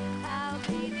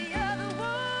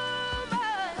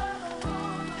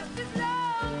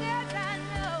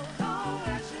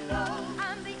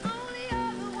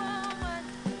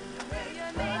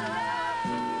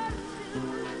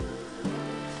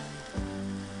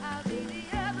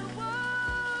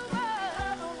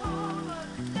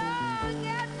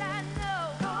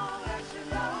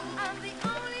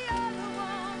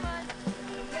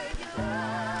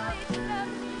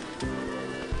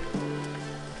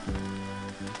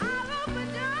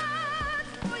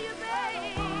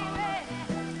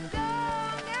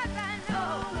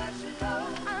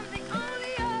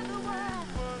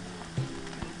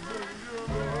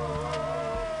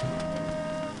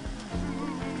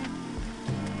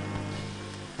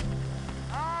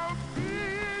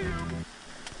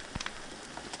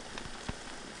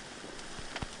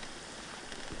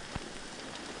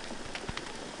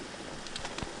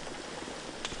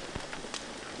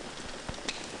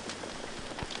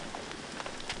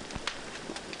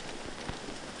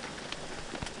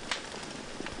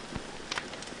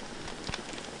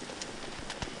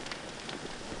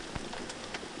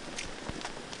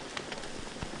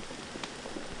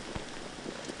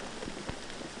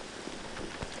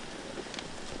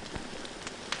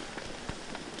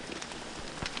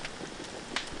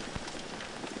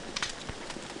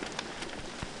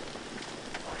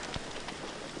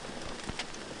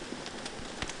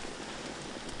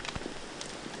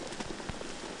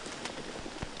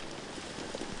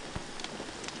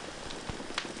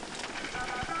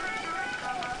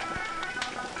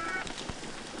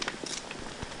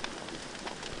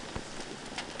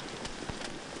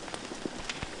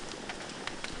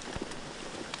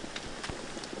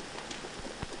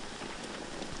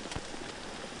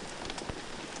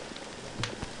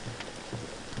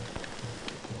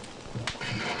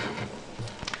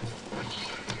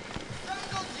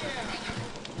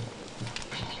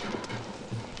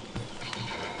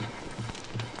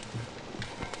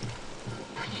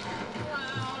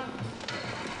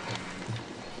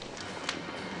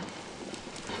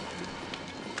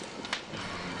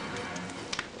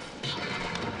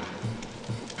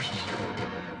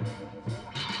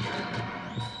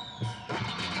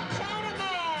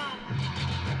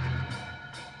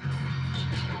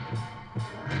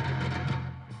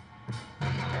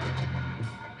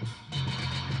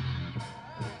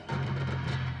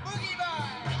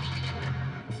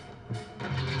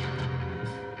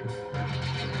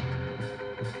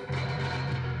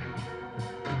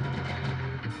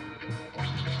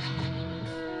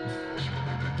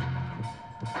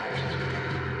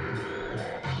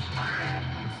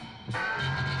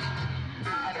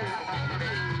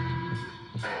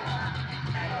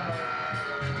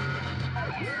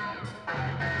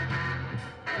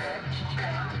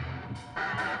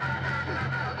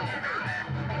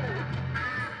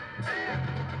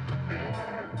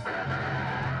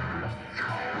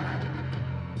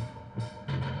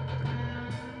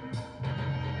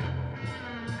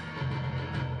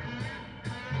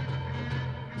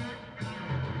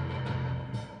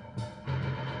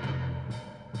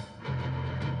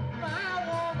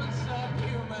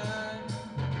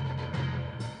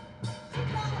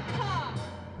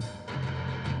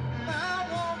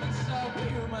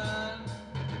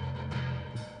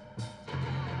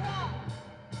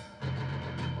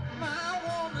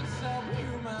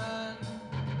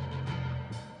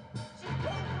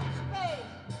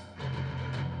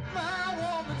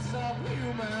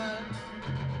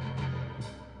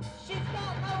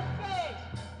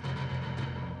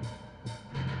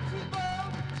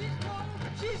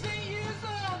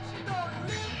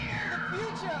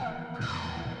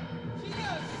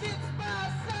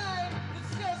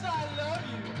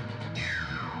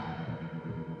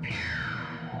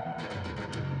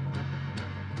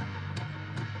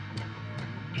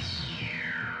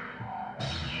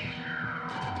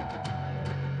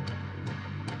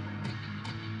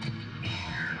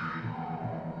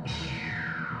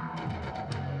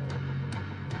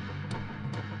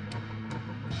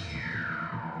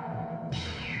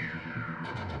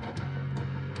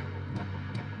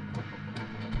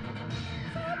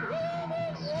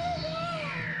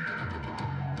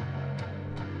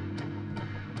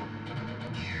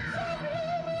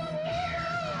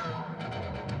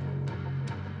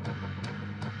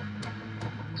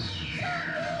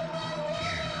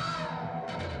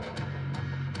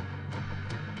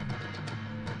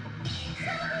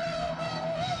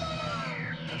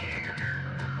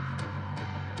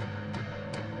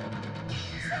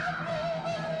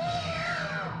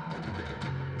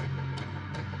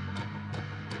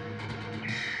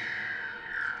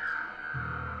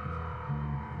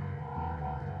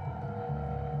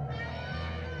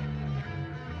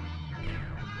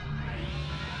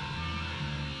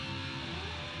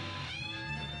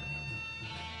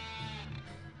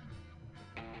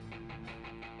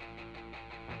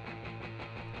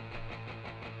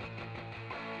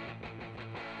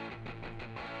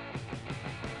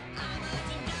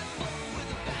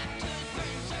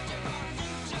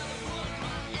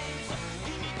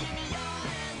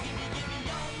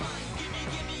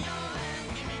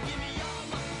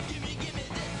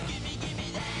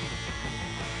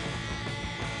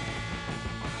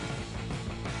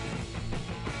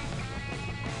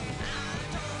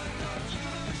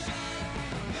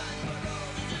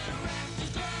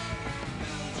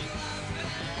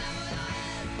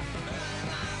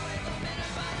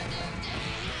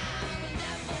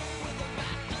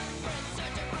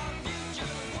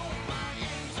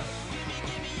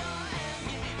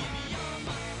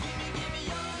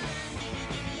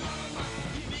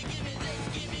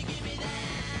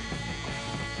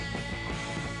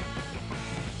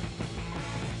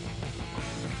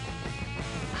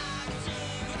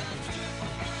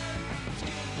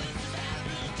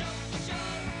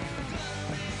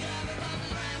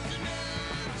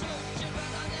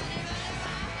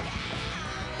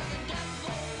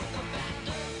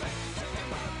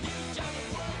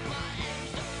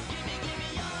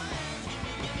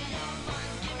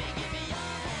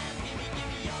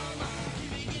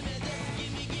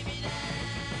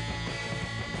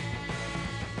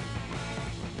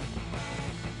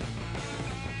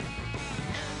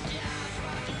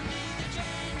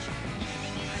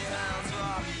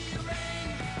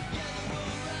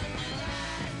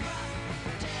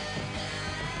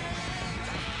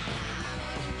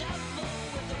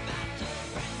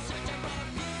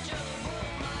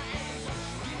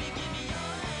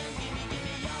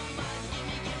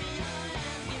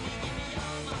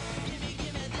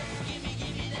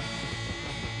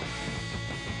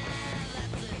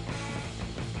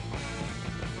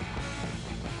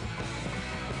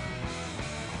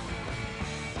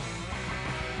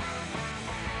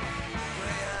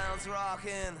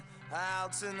 rocking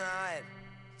out tonight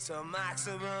to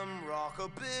maximum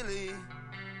rockabilly.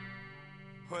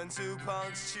 When two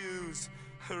punks choose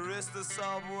to risk the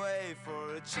subway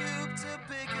for a tube to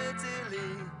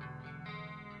Piccadilly,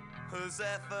 whose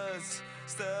efforts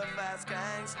stir fast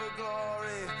gangs for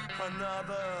glory.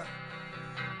 Another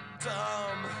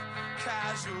dumb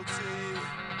casualty,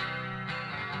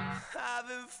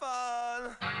 having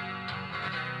fun.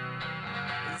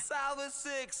 It's Alpha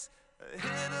 6, a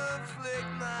hit of flick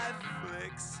knife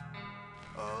flicks.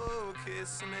 Oh,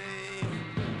 kiss me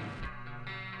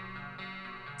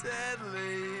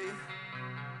deadly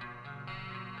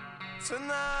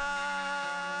tonight.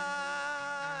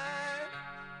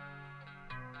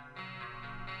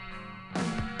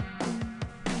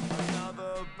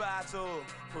 Another battle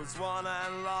was won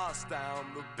and lost down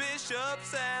the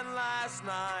Bishop's End last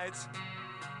night.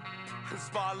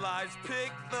 Spotlights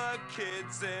pick the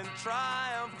kids in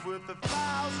triumph with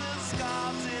 1,000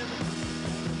 scarves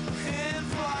in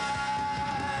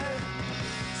flight.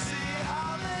 See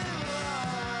how they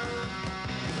run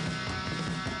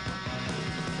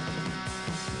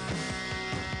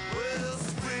with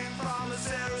spring from the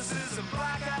terraces in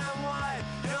black and white,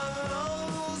 young and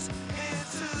old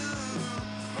into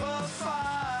a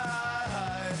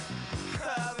fight,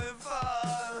 having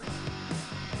fun.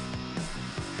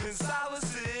 Inside was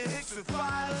 6 with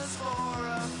fighters for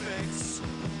a fix.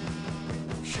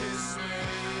 Kiss me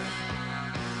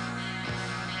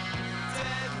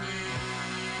deadly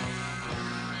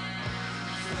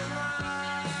tonight.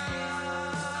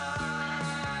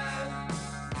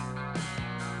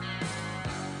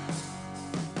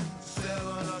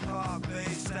 7 o'clock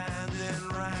they stand in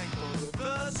rank for the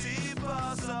 30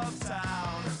 bus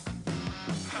uptown.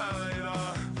 Later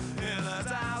in a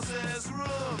downstairs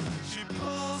room, she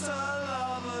pulls her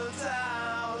lover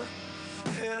down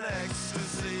in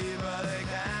ecstasy, but they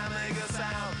can't make a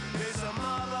sound. It's a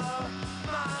mother,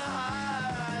 my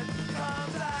heart,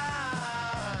 come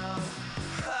down,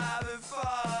 having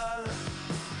fun.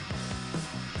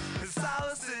 It's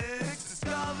Alpha 6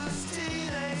 discovers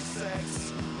teenage sex.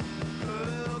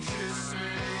 Oh, kiss me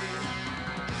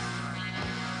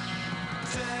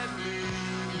deadly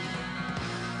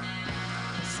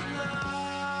tonight.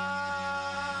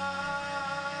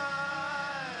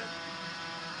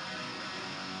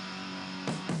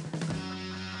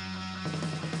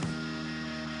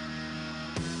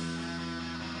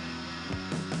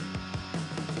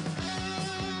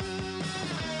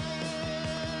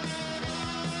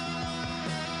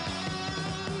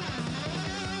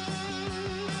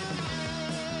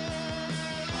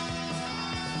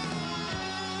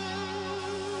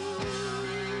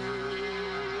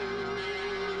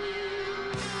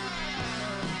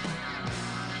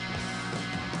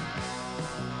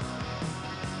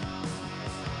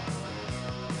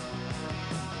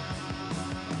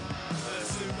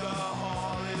 Assume the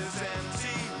hall is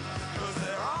empty, 'cause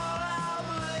they're all out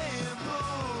playing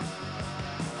pool,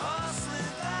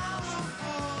 hustling down the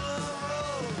Fulham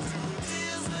Road to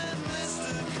deals with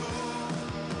Mr. Cool.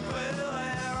 Well,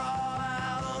 they're all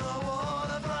out on the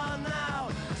waterfront now,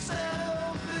 instead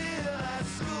of being at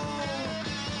school.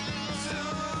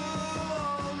 Too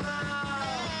old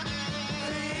now,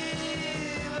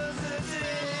 even the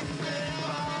dick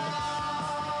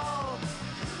ball,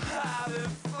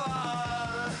 having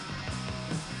fun.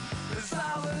 It's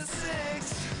Alpha 6,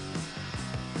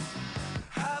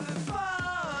 having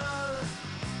fun.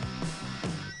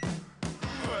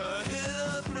 Well, a hit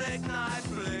of flick night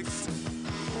flicks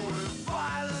with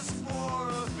violence for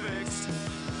a fix.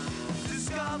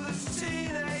 Discovers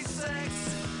teenage sex,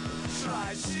 try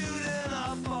shooting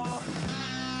up for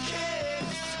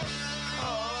kicks.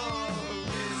 Oh,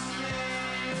 kiss me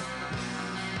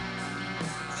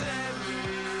deadly.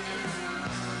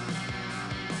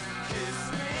 Kiss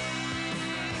me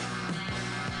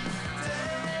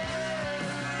deadly.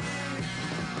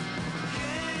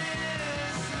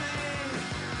 Kiss me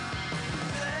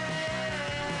deadly.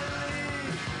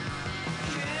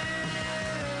 Kiss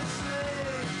me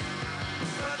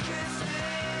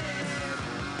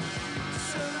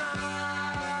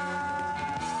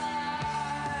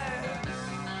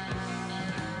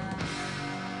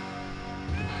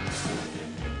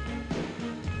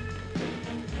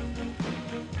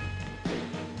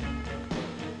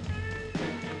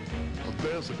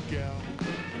There's a gal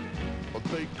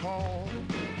they call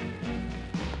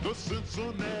the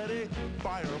Cincinnati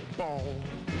Fireball.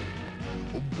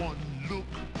 One look,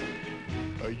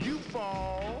 you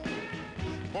fall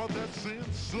for that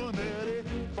Cincinnati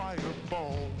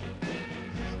Fireball.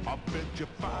 I bet you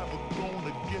 5 are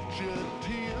gonna get you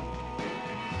 10.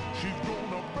 She's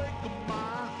gonna break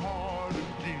my heart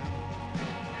again.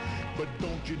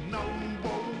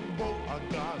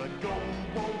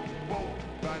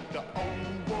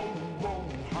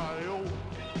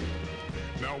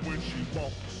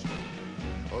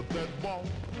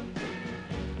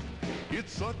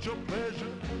 It's such a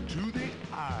pleasure to the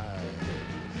eye.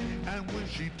 And when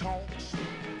she talks,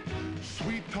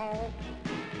 sweet talk,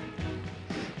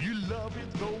 you love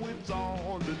it though it's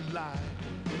all a lie.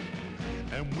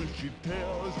 And when she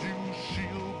tells you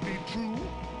she'll be true,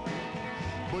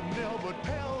 but never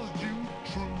tells you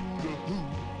true to who.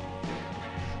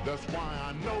 That's why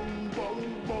I know,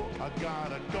 I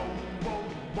gotta go,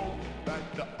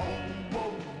 back to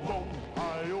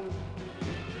Ohio.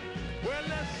 Well,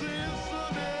 that's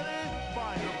Cincinnati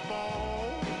by the fall.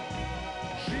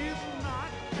 She's not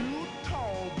too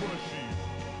tall, but she's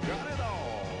got it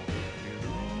all. And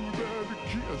ooh,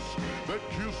 that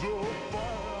kiss of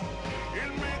fire,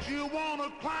 it makes you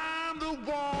wanna climb the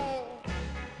wall.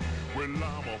 Well,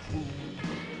 I'm a fool,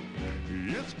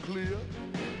 it's clear,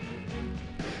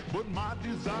 but my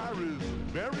desire is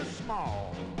very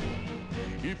small.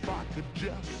 If I could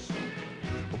just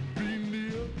be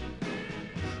near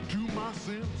to my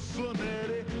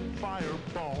Cincinnati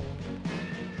fireball,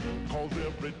 'cause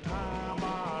every time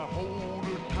I hold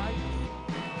her tight,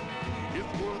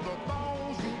 it's worth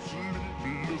 1,000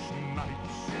 sleepless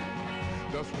nights.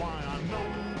 That's why I know,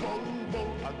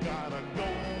 I gotta go,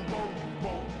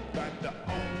 back to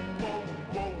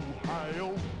Ohio.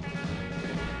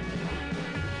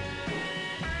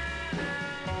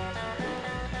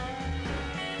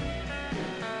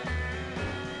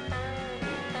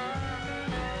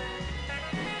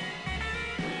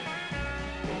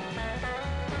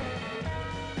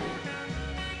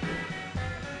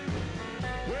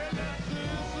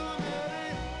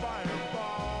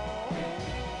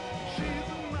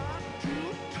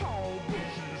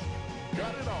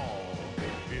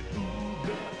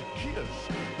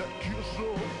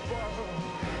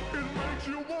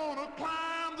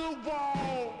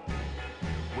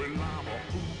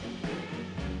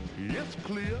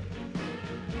 Clear,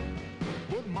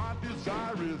 but my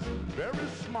desire is very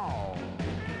small.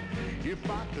 If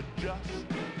I could just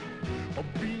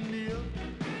be near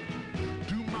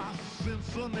to my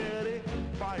Cincinnati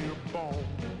fireball,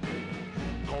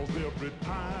 'cause every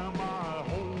time I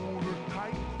hold her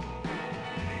tight,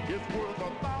 it's worth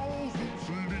 1,000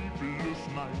 sleepless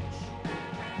nights.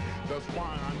 That's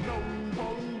why I know,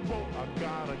 I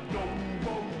gotta go,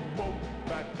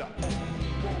 back to Ohio.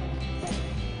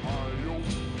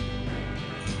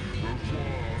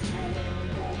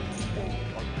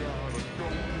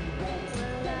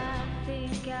 Well, I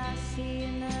think I see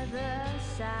another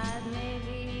side,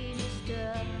 maybe just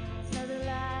another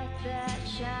light that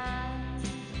shines.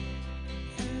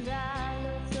 And I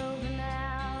look over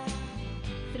now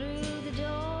through the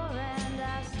door, and I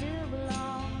still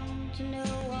belong to no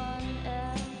one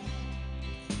else.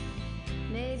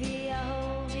 Maybe I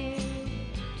hold you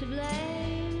to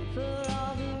blame for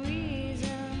all the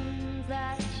reasons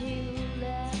that you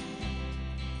left,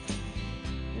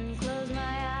 and close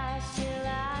my eyes till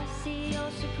I see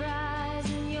your surprise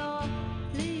and your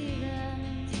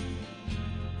leaving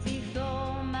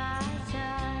before my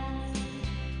time.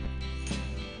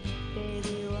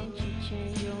 Baby, won't you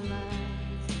change your mind?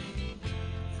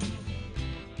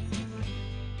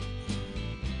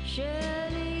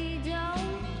 Surely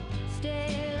don't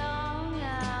stay long,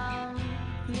 I'm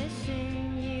missing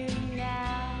you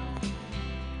now.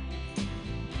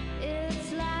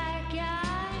 It's like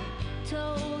I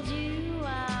told you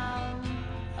I'm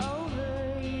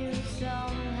over you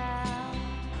somehow.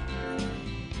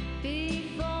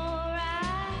 Before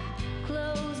I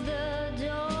close the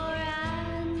door, I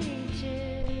need to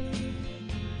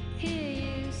hear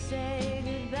you say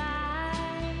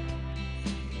goodbye.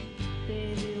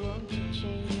 Baby, won't you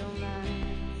change your mind?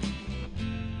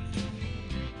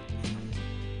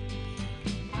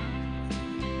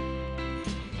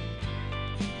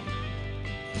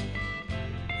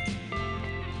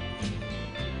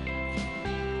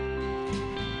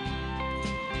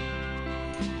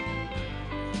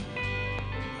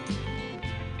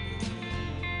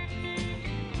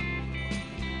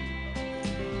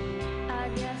 I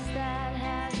guess that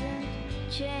hasn't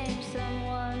changed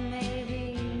someone,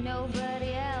 maybe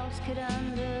nobody else could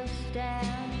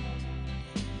understand.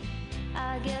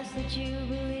 I guess that you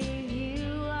believe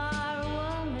you are a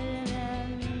woman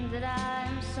and that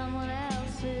I'm someone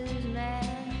else's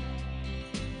man.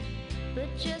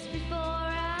 But just before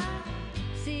I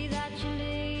see that you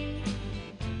leave,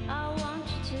 I want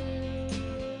you to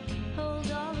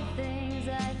hold all the things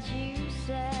that you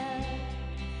said.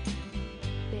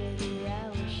 Baby, I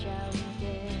wish I was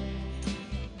there.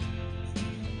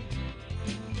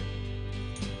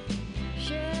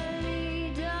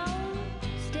 Surely don't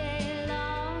stay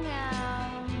long,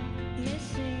 I'm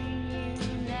missing you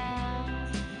now.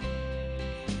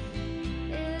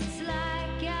 It's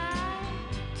like I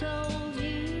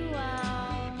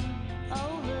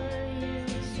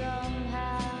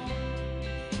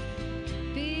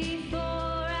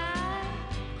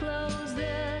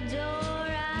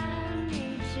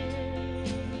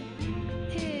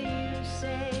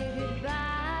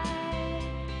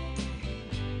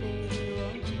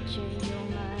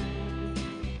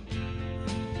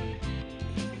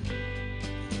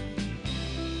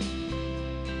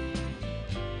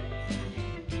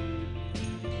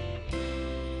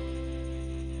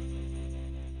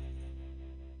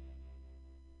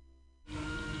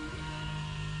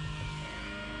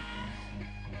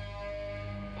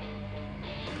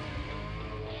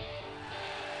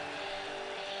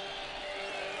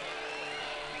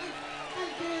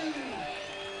Thank you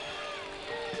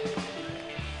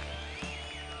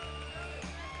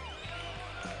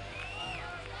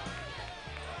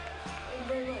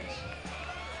very much.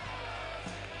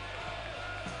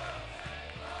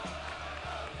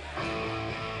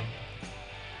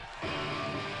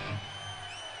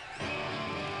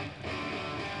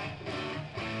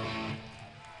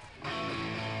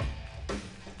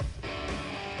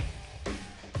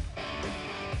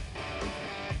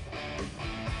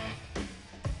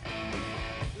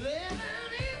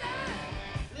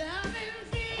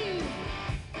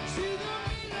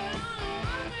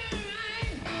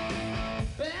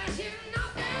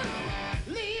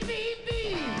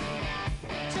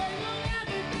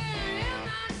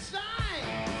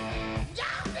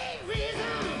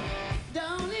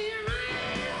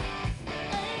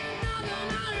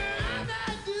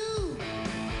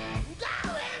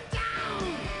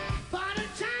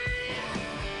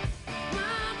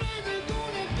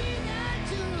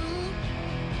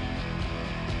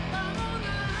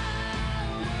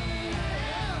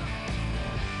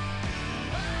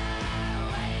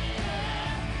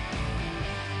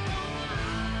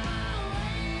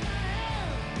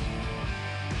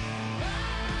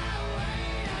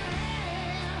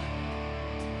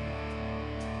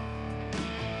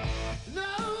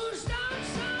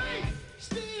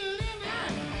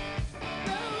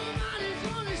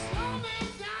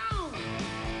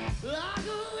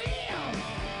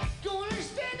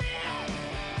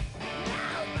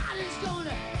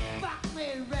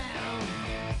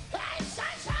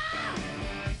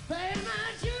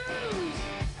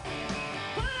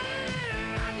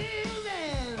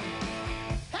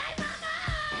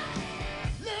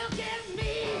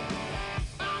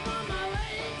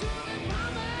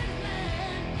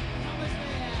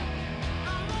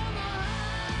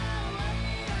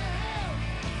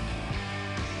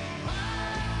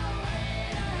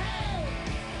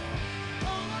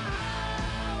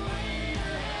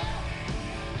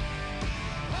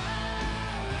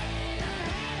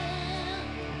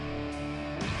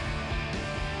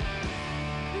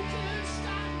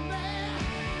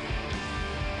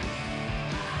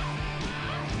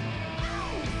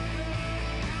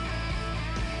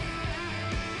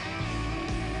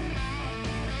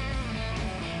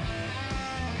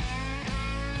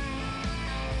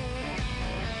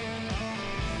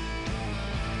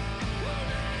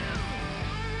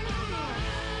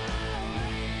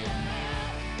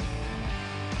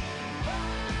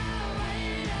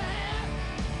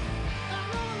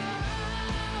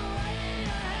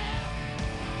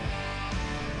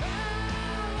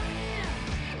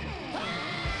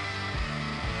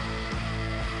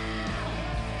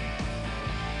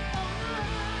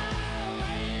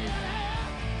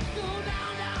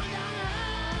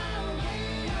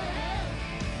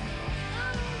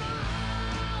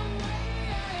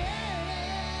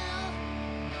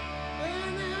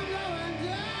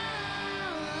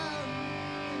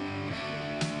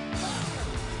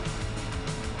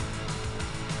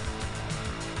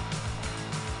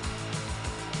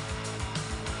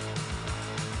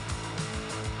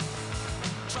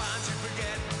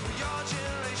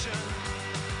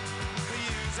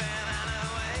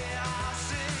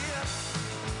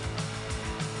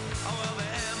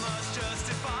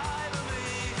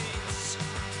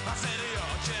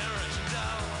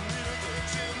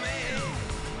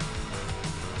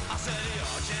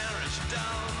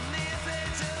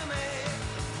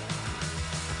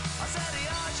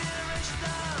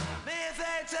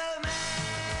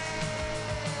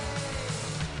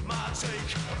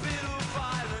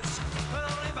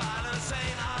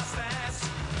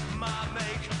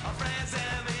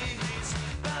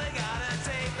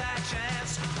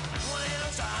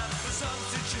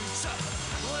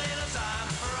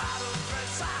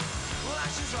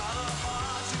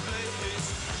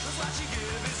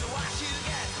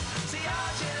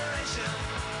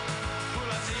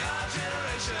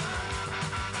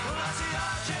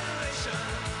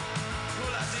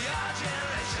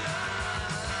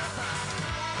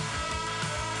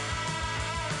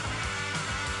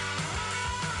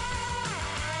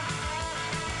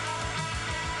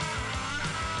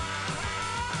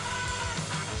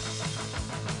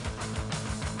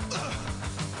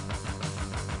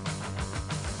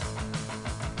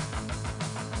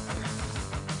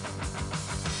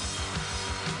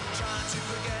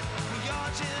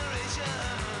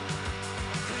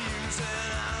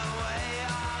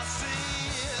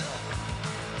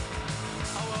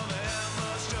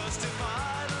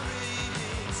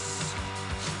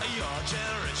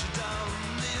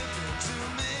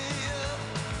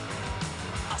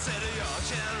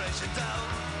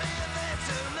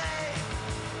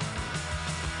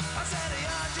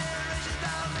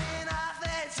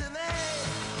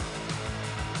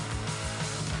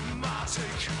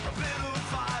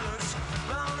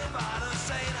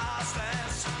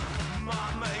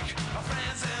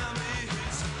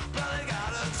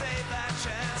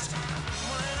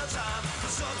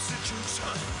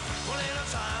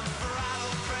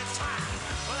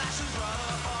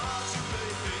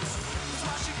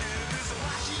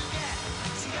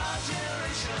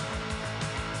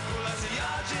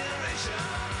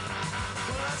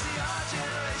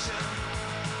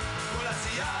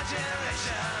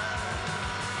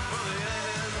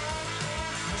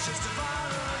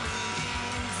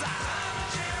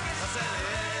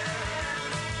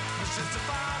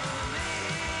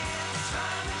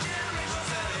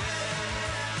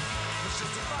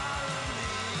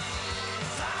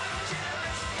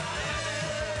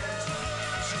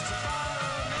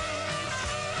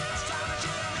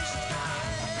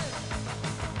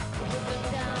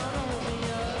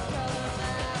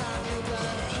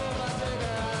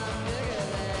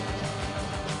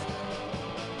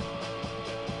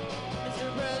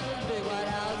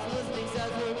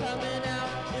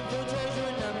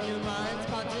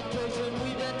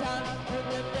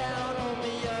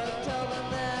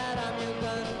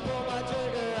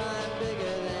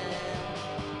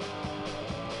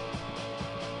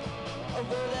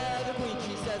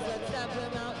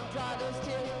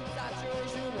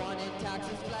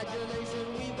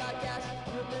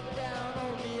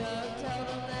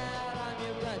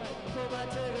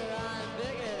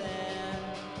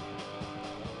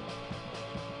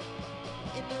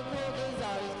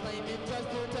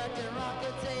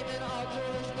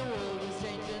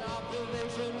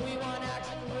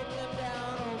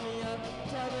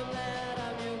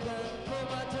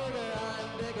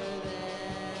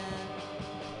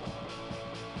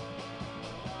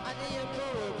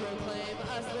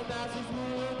 us the masses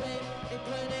rule of pain,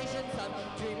 inclination, some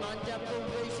dream on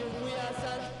deprivation. We are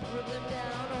sons, rip them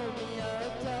down, hold me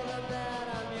up, tell them that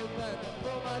I'm your gun.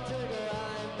 Pull my trigger,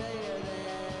 I'm bigger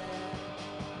than.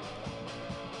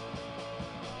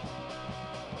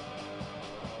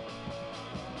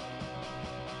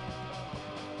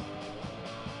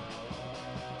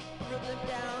 Rip them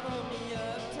down, hold me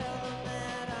up, tell them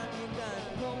that I'm your gun.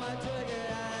 Pull my trigger,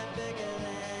 I'm bigger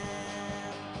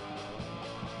than.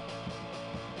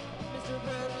 Mr.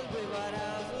 Burns, we White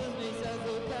House with me, says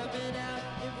we're coming out.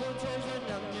 Infiltration,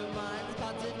 numb your minds,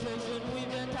 concentration,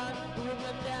 we've been time. Rip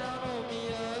them down, hold me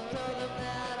up, tell them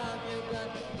that I'm your gun.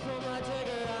 Pull my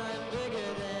trigger, I'm bigger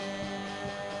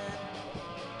than.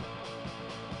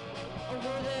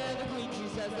 Over there, the queen, she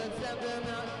says, let's send them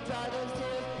out. Dry those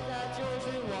tears, that's yours,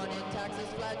 we want it.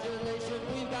 Taxes, flagellation,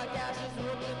 we've got gashes.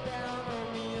 Rip them down, hold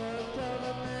me up, tell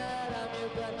them that I'm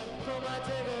your gun. Pull my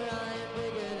trigger, I'm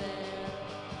bigger than.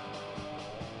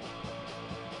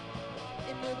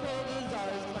 Nuclear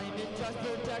desires claiming just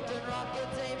protection,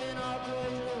 rockets aiming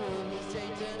operation, the world is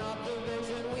changing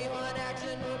observation. We want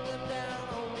action, rip them down,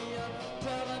 hold me up,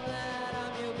 tell them that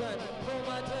I'm your gun. Pull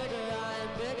my trigger, I'm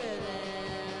bigger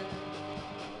than.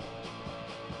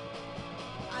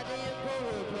 I the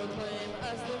emperor proclaim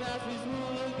us the masters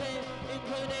rule of pain,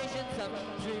 inclination, some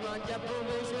dream on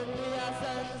deprivation. We are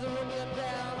sons, rip them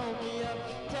down, hold me up,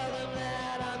 tell them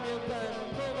that I'm your gun.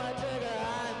 Pull my trigger,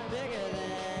 I'm bigger than.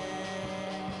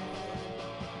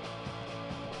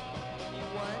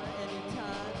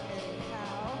 Anytime,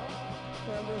 anyhow,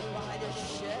 whoever buy this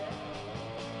shit,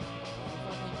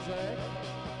 fucking jerk,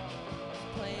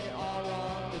 playing it all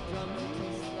wrong, the drums are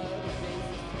too slow, the bass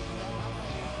is too soft,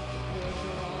 the chords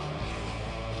are wrong,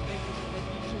 making the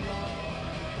beat too long.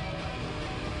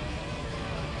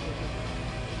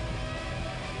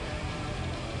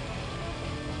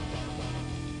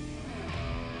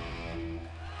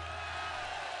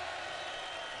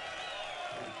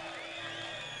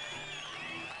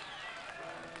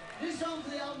 This song for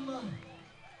the album,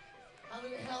 I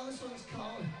don't know how this one's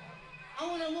called. I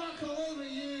want to walk all over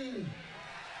you.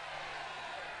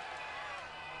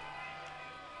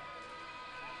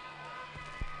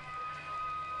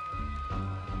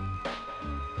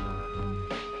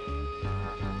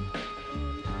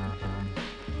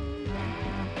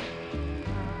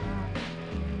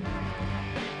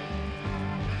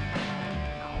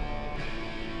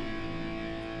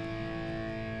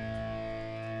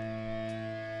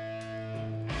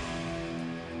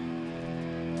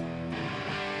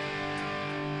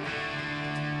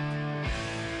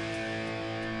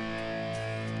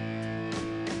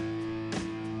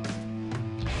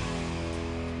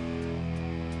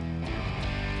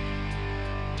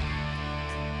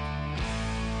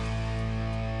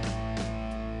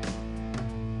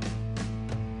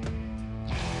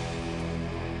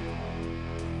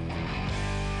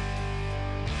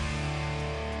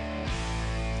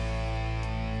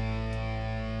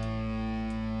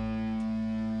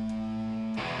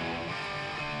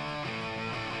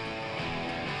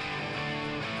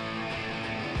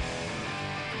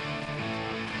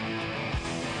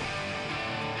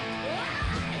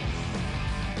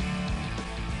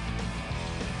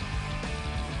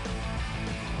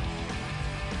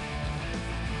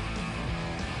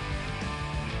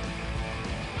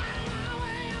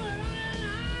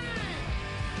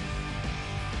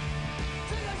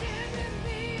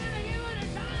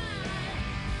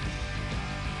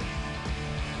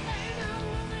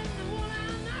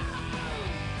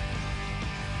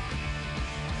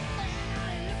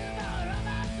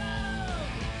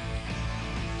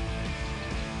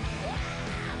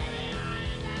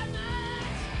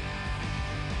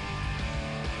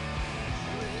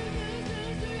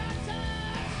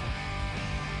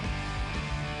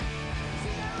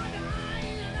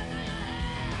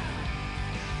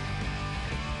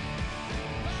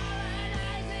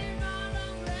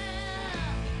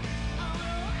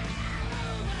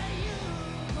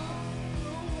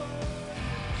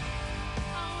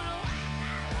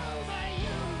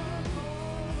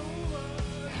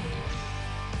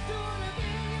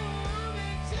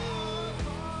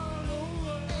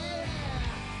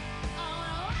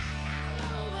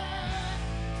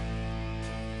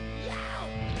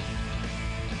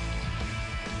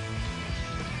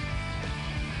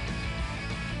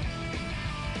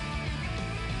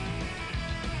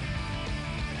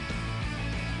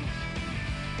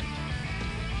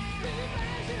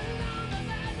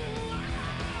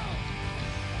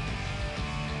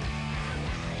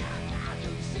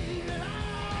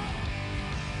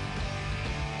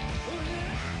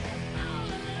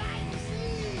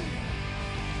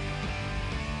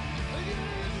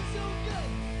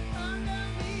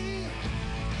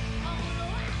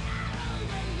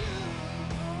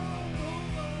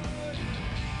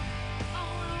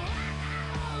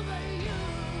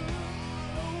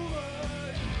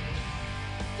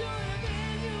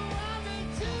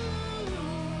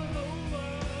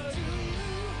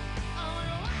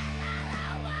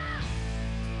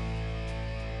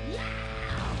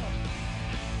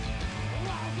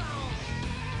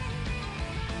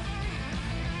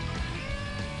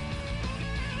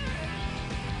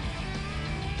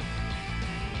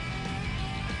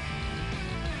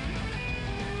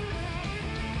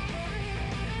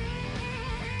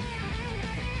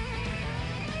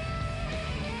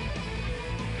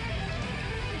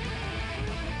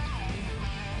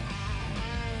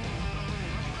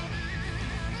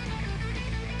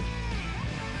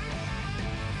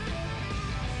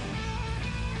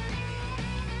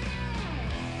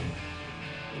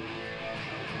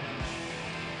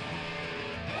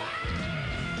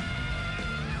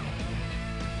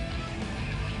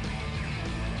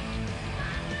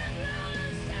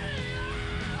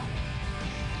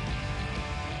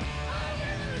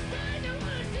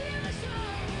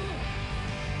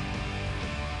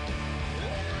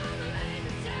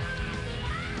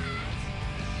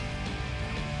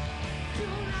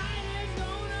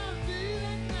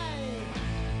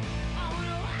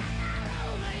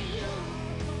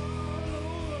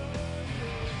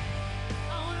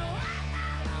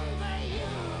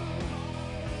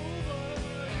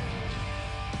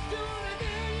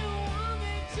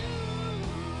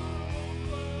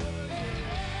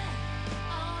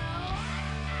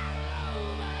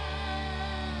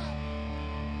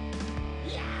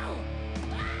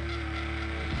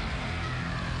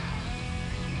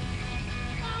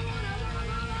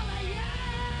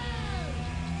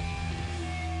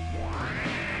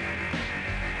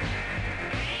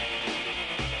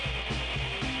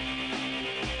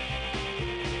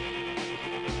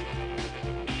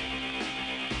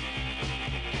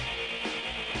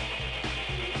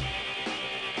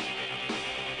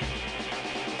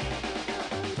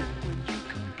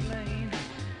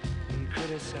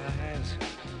 criticize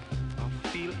or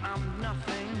feel I'm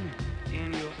nothing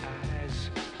in your eyes.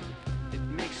 It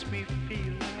makes me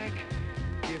feel like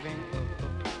giving up,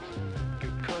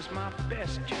 because my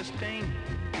best just ain't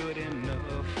good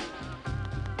enough.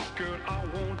 Girl, I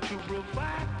want to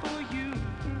provide for you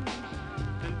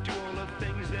and do all the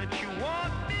things that you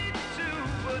want me to,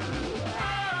 but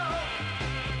oh,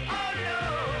 oh no,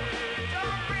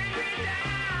 don't bring me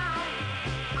down.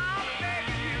 I'm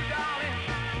begging you, darling.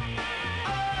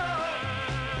 Oh,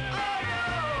 oh no,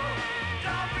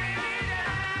 don't bring me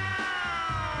down.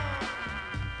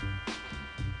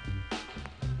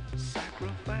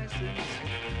 Sacrifices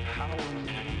I will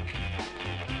make.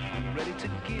 I'm ready to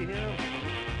give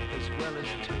as well as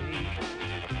take.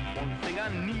 One thing I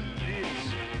need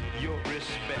is your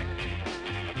respect.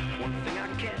 One thing I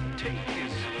can't take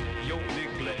is your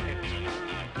neglect.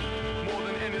 More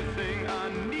than anything, I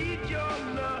need your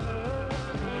love.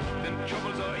 Then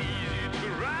troubles are easy to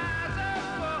rise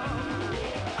above.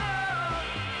 Oh,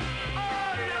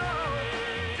 oh no,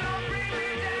 don't bring me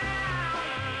down.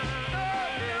 Oh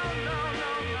no, no,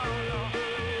 no, no, no.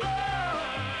 Oh,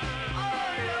 oh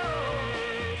no,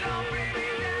 don't bring me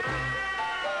down.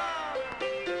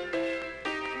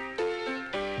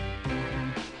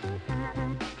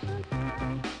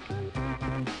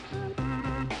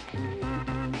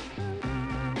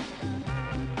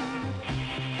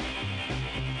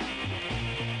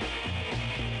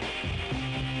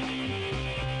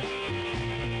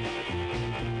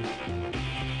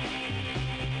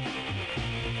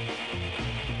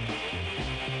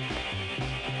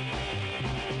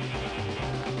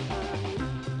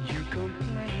 You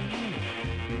complain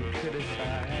and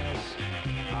criticize.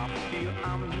 I feel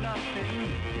I'm nothing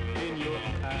in your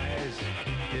eyes.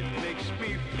 It makes me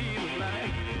feel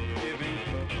like giving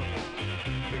up,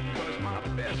 because my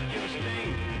best just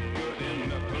ain't good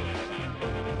enough.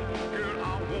 Girl, I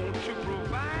want to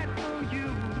provide for you,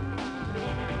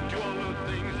 do all the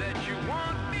things that you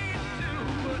want me to,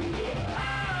 but oh,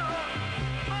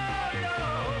 oh no,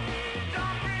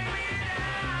 don't bring me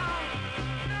down.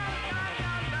 No, no,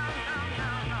 no, no, no,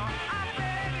 no, no. I'm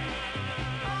begging.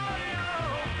 Oh no,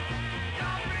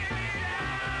 don't bring me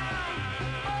down.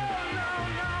 Oh no,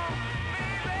 no,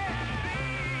 baby,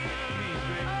 please,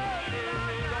 baby.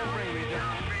 Don't bring me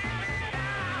down.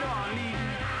 You know I need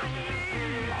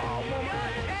you. Oh,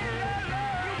 woman,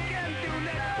 you can do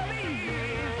that, please.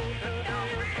 Don't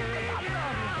bring me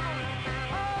down.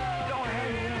 Don't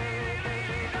hurt me.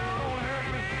 Don't hurt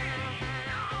me.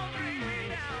 Don't bring me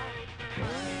down.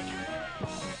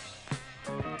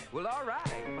 Well, all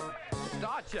right.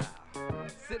 Star Child,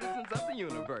 citizens of the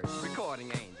universe, recording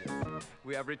angels,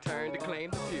 we have returned to claim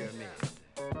the pyramid.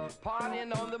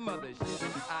 Partying on the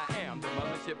mothership, I am the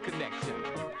mothership connection.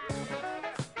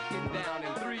 Getting down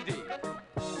in 3D,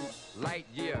 light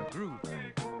year groove.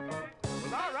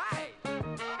 Well, all right.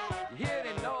 You hear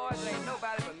the noise, it ain't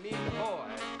nobody but me and the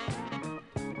boys.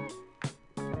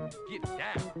 Get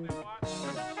down.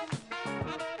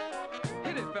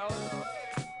 Hit it, fellas.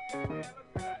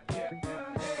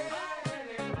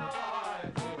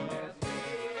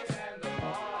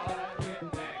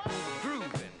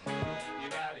 Grooving. You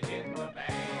gotta hit the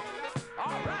band.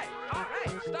 All right,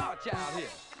 Star Child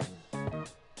here.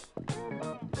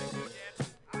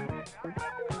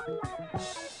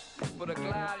 Put a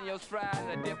glide in your stride and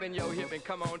a dip in your hip and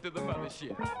come on to the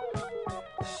mothership.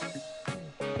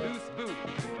 Loose booty,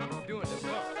 doing the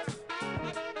bump.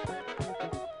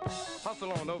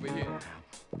 Hustle on over here.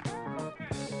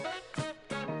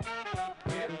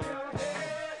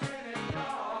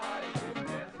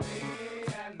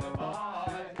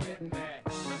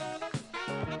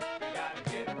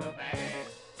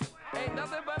 Ain't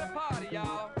nothing but a party,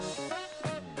 y'all.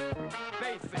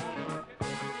 Basic.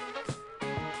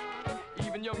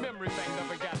 Even your memory bank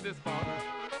never got this far.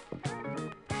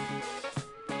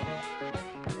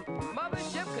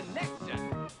 Mothership connection.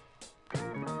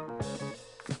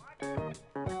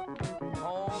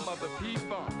 Home of the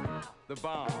P-Funk, the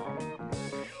bomb.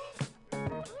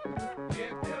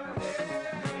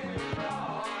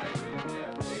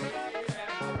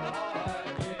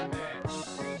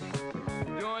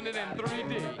 Doing it in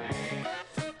 3D.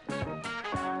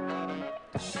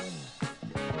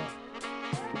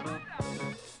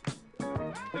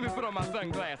 Let me put on my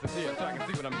sunglasses here so I can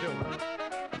see what I'm doing.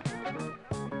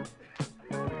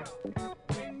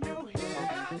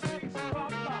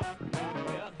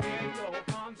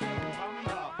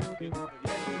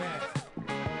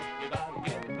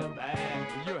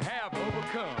 You have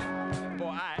overcome, for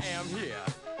I am here.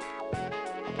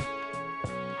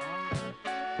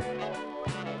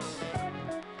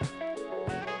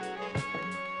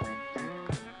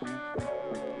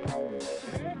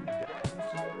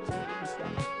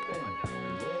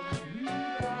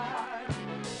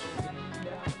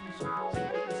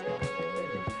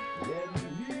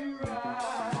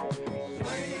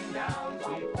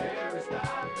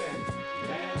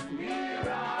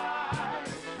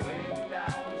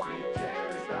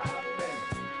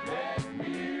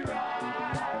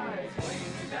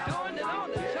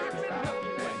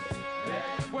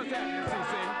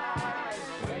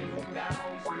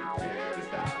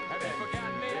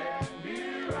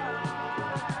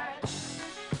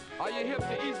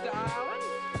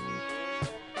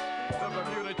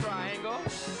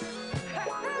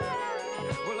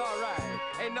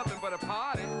 for the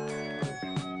party.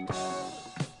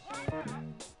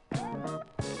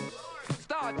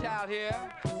 Star Child here,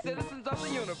 citizens of the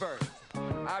universe.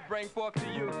 I bring forth to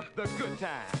you the good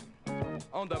time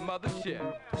on the mothership.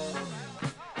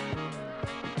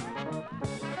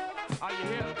 Are you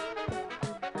here?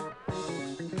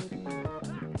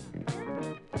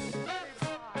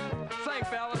 Sing,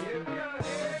 fellas.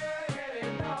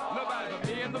 Nobody but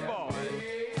me and the boys.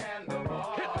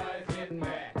 Hit me.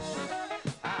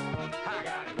 I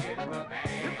gotta hit the band.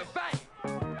 Hit the band.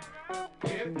 If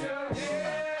you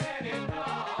hear any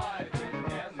noise, it's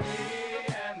me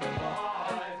and the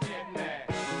boys. Hit me.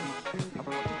 I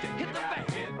want you to hit the band.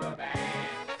 Hit the band.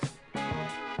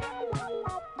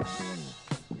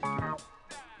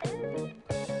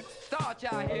 Star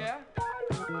Child here.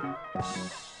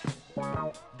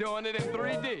 Doing it in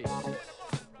 3D.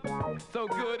 So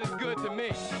good is good to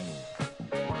me.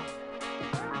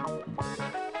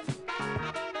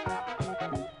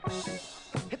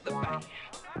 Hit the band.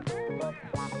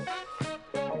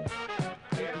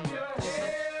 If you hear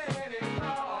any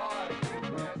noise,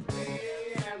 it's me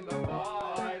and the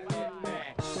boys. Hit me.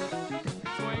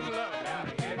 Swing low,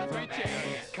 sweet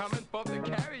chance, coming for to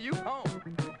carry you home.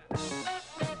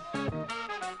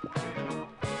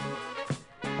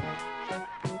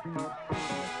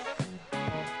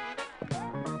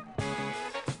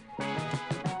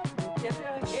 If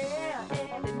you hear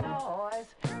any noise,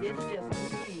 it's just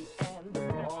me and the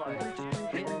boys.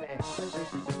 Hit me.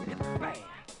 Hit the band.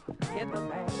 Hit the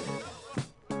band.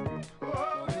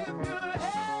 Oh, if you hear any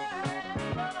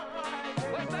noise,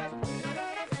 what's that?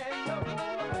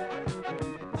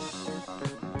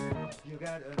 You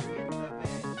gotta hit the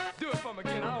band. Do it for me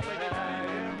again. I don't think they got it.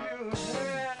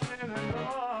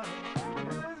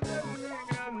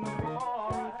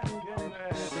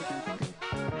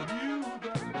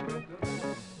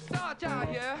 Star Child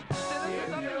here,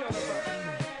 citizens of the universe,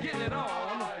 getting it on,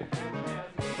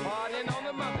 partying on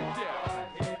the mothership.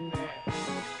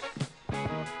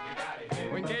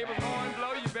 When Gable's horn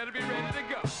blow, you better be ready to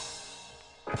go.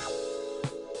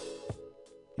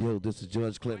 Yo, this is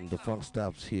George Clinton. The funk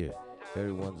stops here.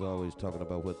 Everyone's always talking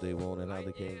about what they want and how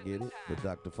they can't get it, but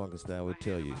Dr. Funkenstein will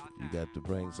tell you, you got to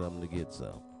bring something to get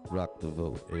some. Rock the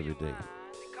vote every day.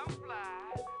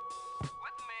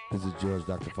 This is George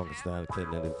Dr. Funkenstein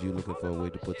Clinton, and if you're looking for a way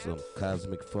to put some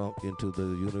cosmic funk into the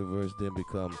universe, then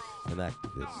become an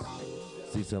activist.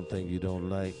 See something you don't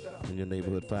like in your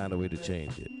neighborhood, find a way to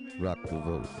change it. Rock the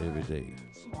vote every day.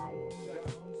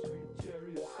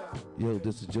 Yo,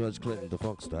 this is George Clinton. The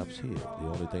funk stops here. The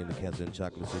only thing the cats in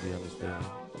Chocolate City understand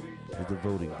is the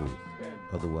voting booth,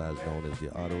 otherwise known as the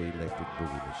Auto Electric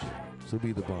Boogie Machine. So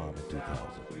be the bomb in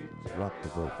 2000. Rock the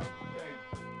vote.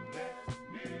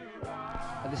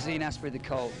 This is Ian Asprey, the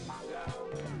Cult.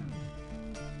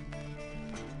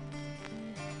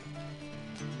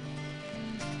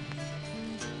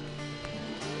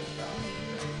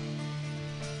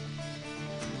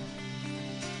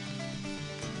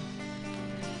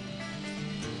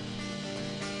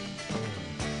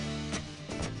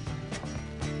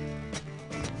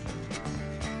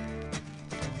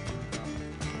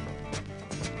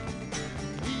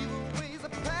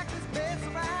 Practice based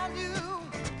around you,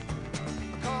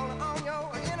 calling on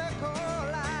your inner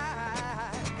core life.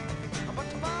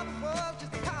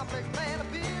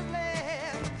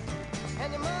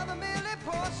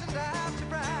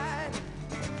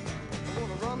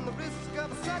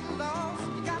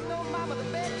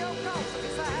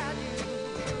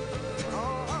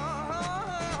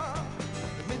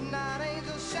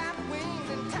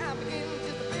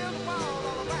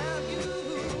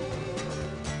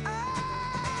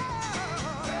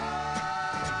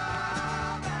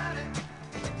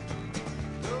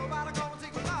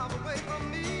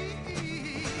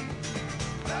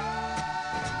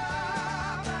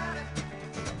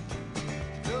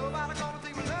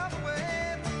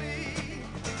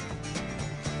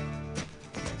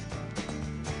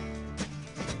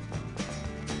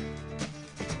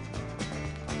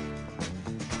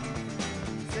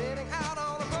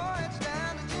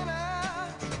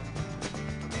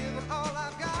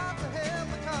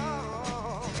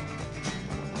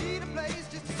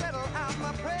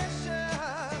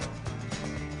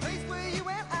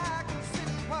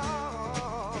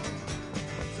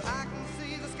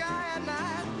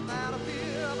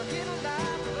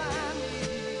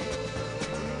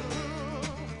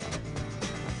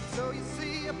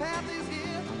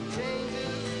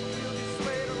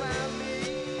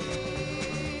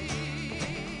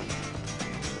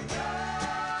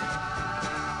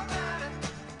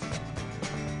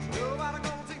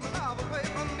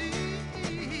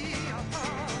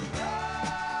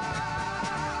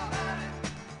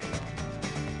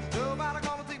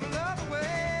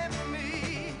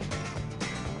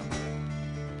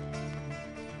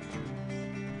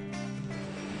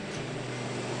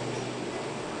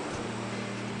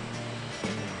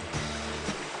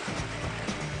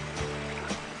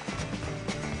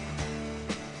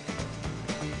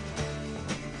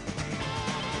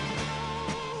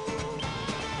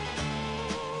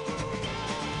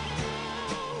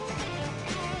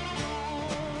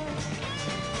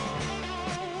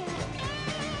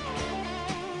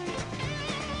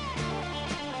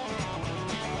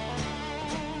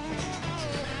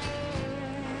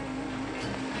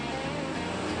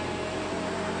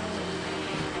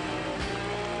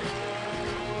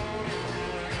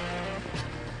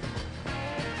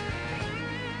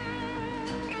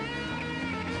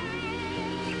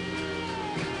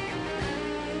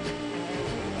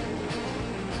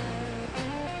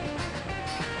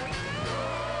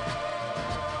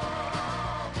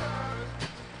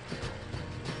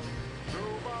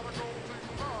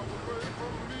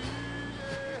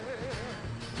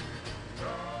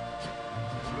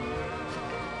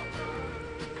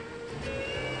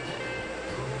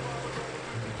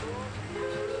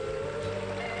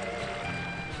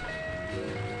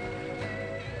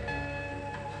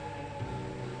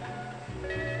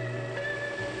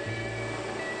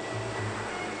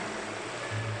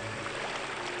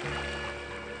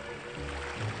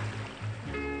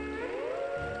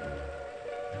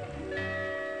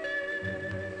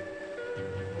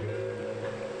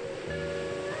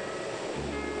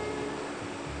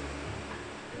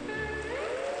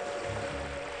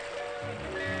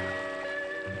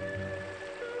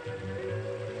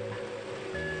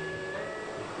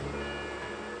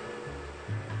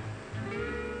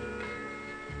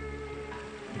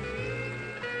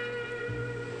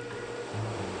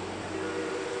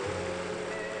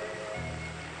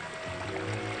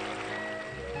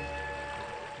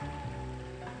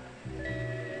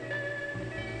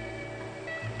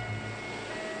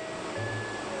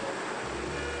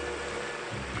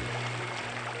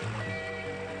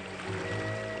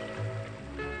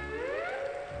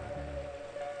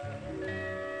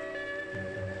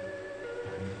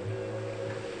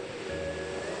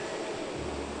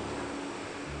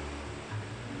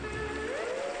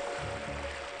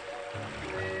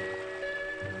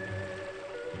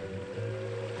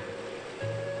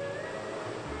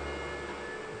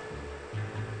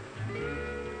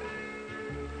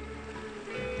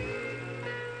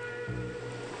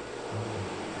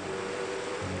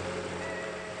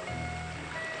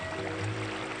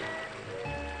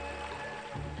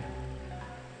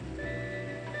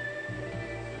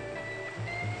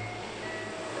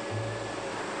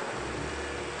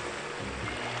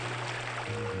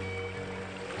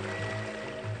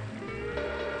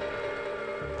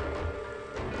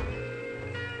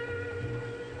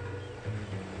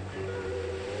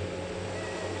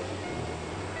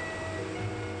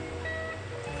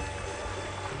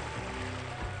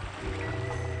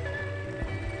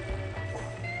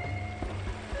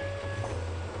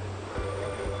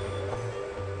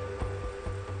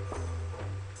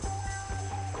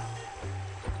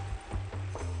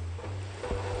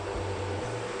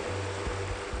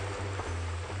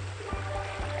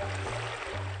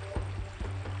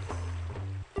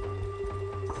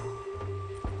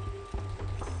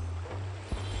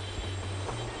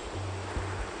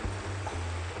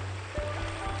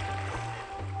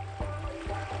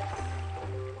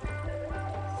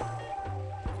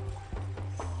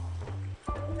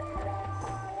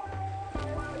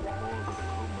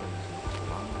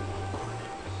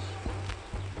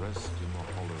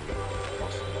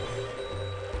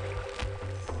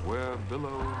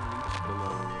 billow meets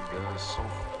billow, their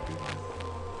soft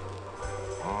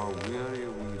beneath. Our weary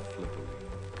wee flipperling,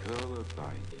 curl at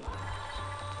thy ease.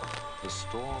 The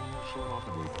storm shall not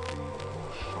wake thee, nor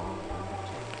sharp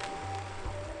overtake thee.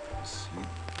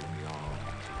 Asleep in the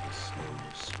arms of the slow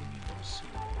swinging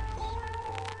seas.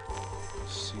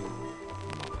 Seal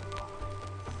lullaby.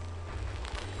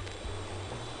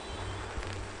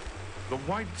 The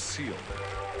white seal.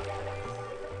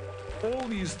 All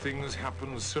these things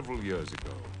happened several years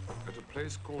ago at a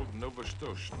place called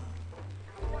Novastoshnaya,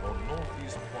 or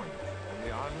Northeast Point, on the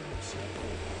island of St.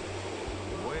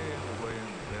 Paul, away and away in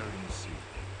the Bering Sea.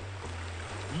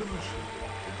 Limmership,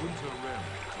 the winter wren,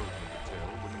 told me the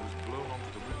tale when he was blown onto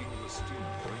the rigging of a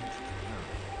steamer going to Japan.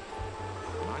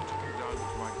 And I took him down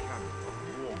into my cabin,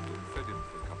 warmed and fed him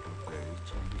for a couple of days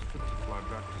till he was fit to fly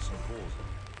back to St. Paul's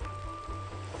again.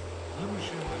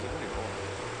 Limmership is a very odd,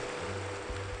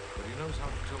 but he knows how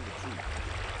to tell the truth.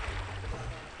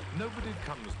 Nobody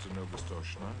comes to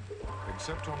Novastoshnaya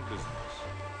except on business,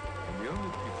 and the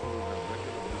only people who have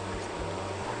regular business there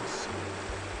are the seals.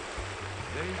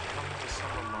 They come in the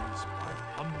summer months by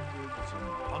hundreds and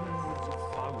hundreds of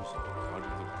thousands out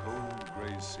of the cold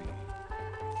grey sea.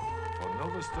 For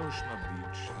Novastoshnaya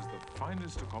Beach has the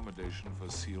finest accommodation for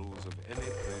seals of any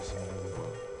place in the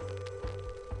world.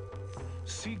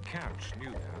 Sea Catch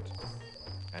knew that,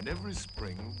 and every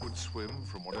spring would swim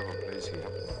from whatever place he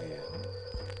happened to be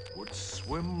in, would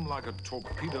swim like a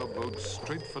torpedo boat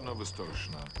straight for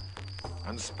Novastoshnaya,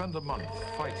 and spend a month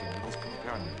fighting with his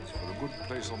companions for a good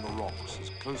place on the rocks as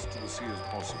close to the sea as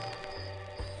possible.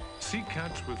 Sea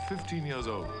Catch was 15 years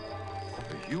old,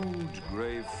 a huge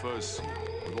grey fur seal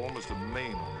with almost a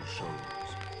mane on his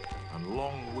shoulders, and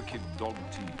long wicked dog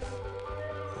teeth.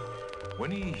 When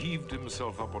he heaved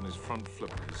himself up on his front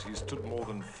flippers, he stood more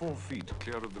than 4 feet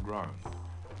clear of the ground.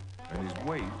 And his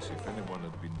weight, if anyone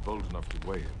had been bold enough to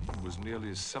weigh him, was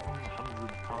nearly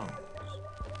 700 pounds.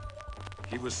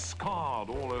 He was scarred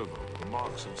all over with the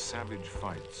marks of savage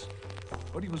fights,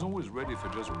 but he was always ready for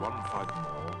just one fight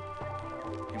more.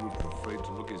 He would be afraid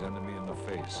to look his enemy in the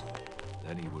face.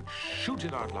 Then he would shoot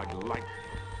it out like lightning.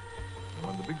 And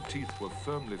when the big teeth were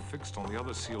firmly fixed on the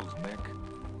other seal's neck,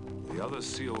 the other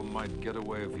seal might get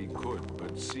away if he could,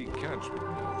 but Sea Catch would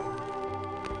know.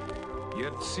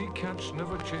 Yet Sea Catch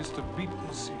never chased a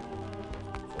beaten seal,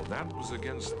 for that was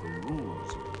against the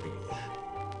rules of the beach.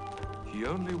 He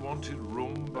only wanted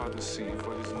room by the sea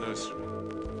for his nursery,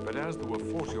 but as there were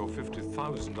 40 or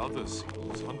 50,000 other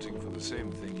seals hunting for the same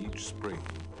thing each spring,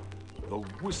 the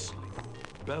whistling,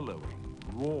 bellowing,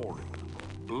 roaring,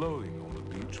 and blowing on the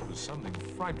beach was something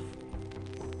frightful.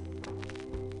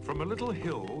 From a little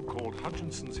hill called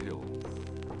Hutchinson's Hill,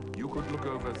 you could look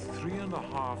over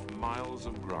 3.5 miles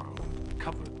of ground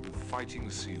covered with fighting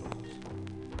seals.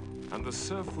 And the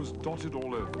surf was dotted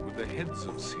all over with the heads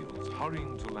of seals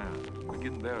hurrying to land and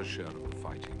begin their share of the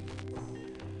fighting.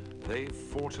 They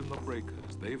fought in the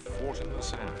breakers, they fought in the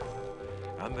sand,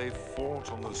 and they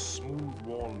fought on the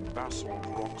smooth-worn basalt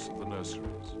rocks of the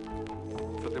nurseries.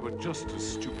 For they were just as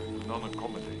stupid and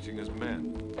unaccommodating as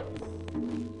men.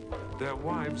 Their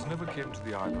wives never came to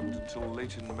the island until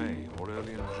late in May or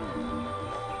early in June,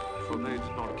 for they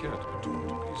did not care to be torn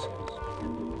to pieces.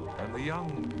 And the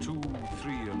young 2,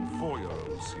 3, and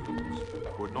 4-year-old seals,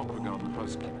 who had not begun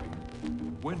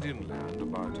housekeeping, went inland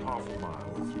about half a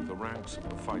mile through the ranks of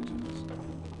the fighters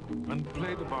and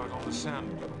played about on the sand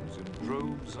dunes in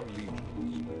droves and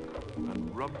legions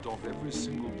and rubbed off every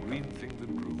single green thing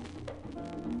that grew.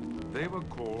 They were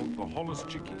called the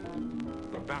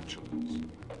Holoschichi, the bachelors,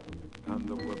 and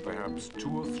there were perhaps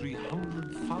 200,000 or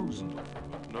 300,000 of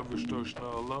them at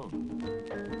Novastoshnaya alone.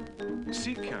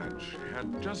 Sea Catch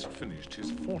had just finished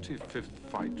his 45th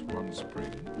fight one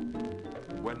spring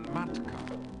when Matka,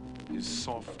 his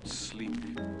soft,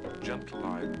 sleek,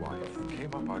 gentle-eyed wife,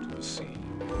 came up out of the sea.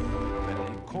 Then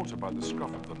he caught her by the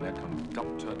scruff of the neck and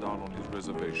dumped her down on his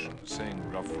reservation, saying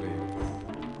gruffly,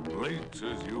 "Late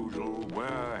as usual,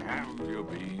 where have you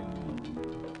been?"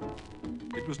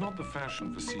 It was not the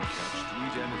fashion for Sea Catch to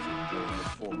eat anything during the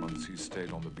 4 months he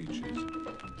stayed on the beaches,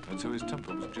 and so his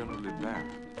temper was generally bad.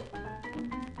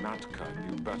 Matka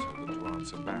knew better than to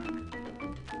answer back.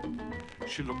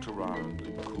 She looked around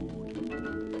and cooed,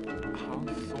 "How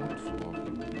thoughtful of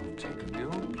you. You've taken the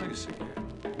old place again."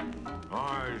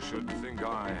 "I should think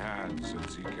I had," said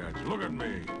Sea Catch. "Look at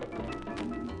me."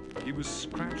 He was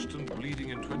scratched and bleeding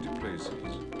in 20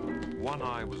 places. One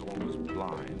eye was almost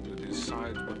blind, and his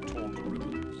sides were torn to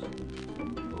ribbons.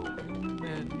 "Oh,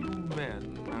 you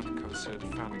men, Matka Vanguard said,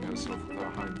 fanning herself with her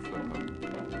hind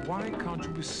flipper. Why can't you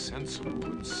be sensible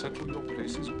and settle your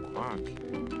places quietly?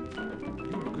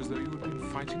 You look as though you had been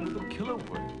fighting with a killer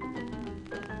whale.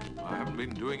 I haven't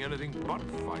been doing anything but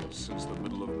fight since the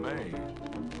middle of May.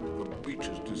 The beach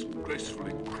is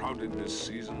disgracefully crowded this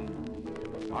season.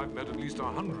 I've met at least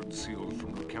 100 seals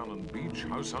from Buchanan Beach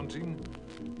house hunting.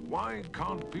 Why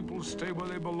can't people stay where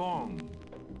they belong?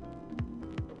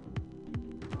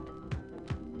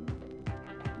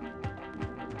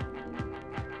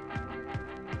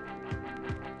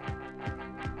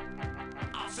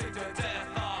 I'm sick to death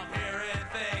of hearing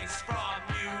things from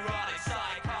you, running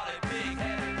psychotic,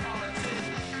 big-headed politics.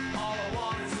 All I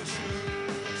want is the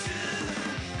truth.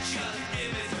 Just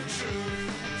give me the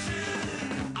truth.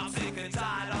 I'm sick and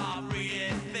tired of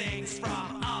reading things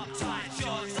from uptight,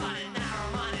 short-sighted,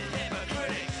 narrow-minded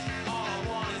hypocritics. All I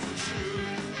want is the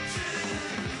truth.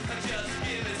 Just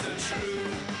give me the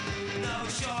truth. No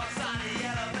short-sighted,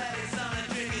 yellow-bellied, son of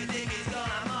drinky-dickies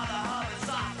gonna mother hubbard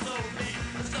socks on me.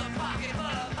 It's a pocket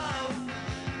full of hope,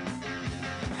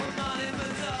 money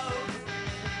for dough.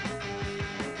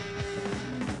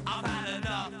 I've had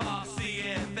enough of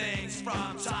seeing things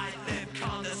from tight-lipped,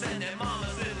 condescending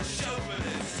mamas in the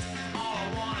chauvinist. All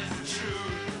I want is the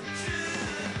truth.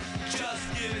 Just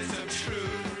give me some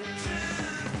truth.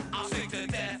 I'm sick to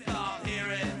death of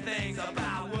hearing things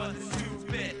about worthless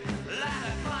two-bit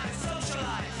ladder climbing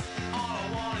socialites. All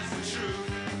I want is the truth.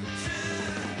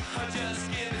 Just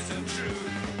give me some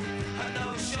truth. No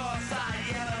short-sighted,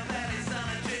 yellow-bellied, son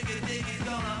of drinky-dickies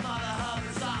gonna mother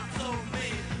hubbard socks on me.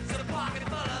 It's a pocket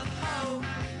full of hope,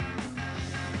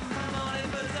 money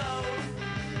for dough.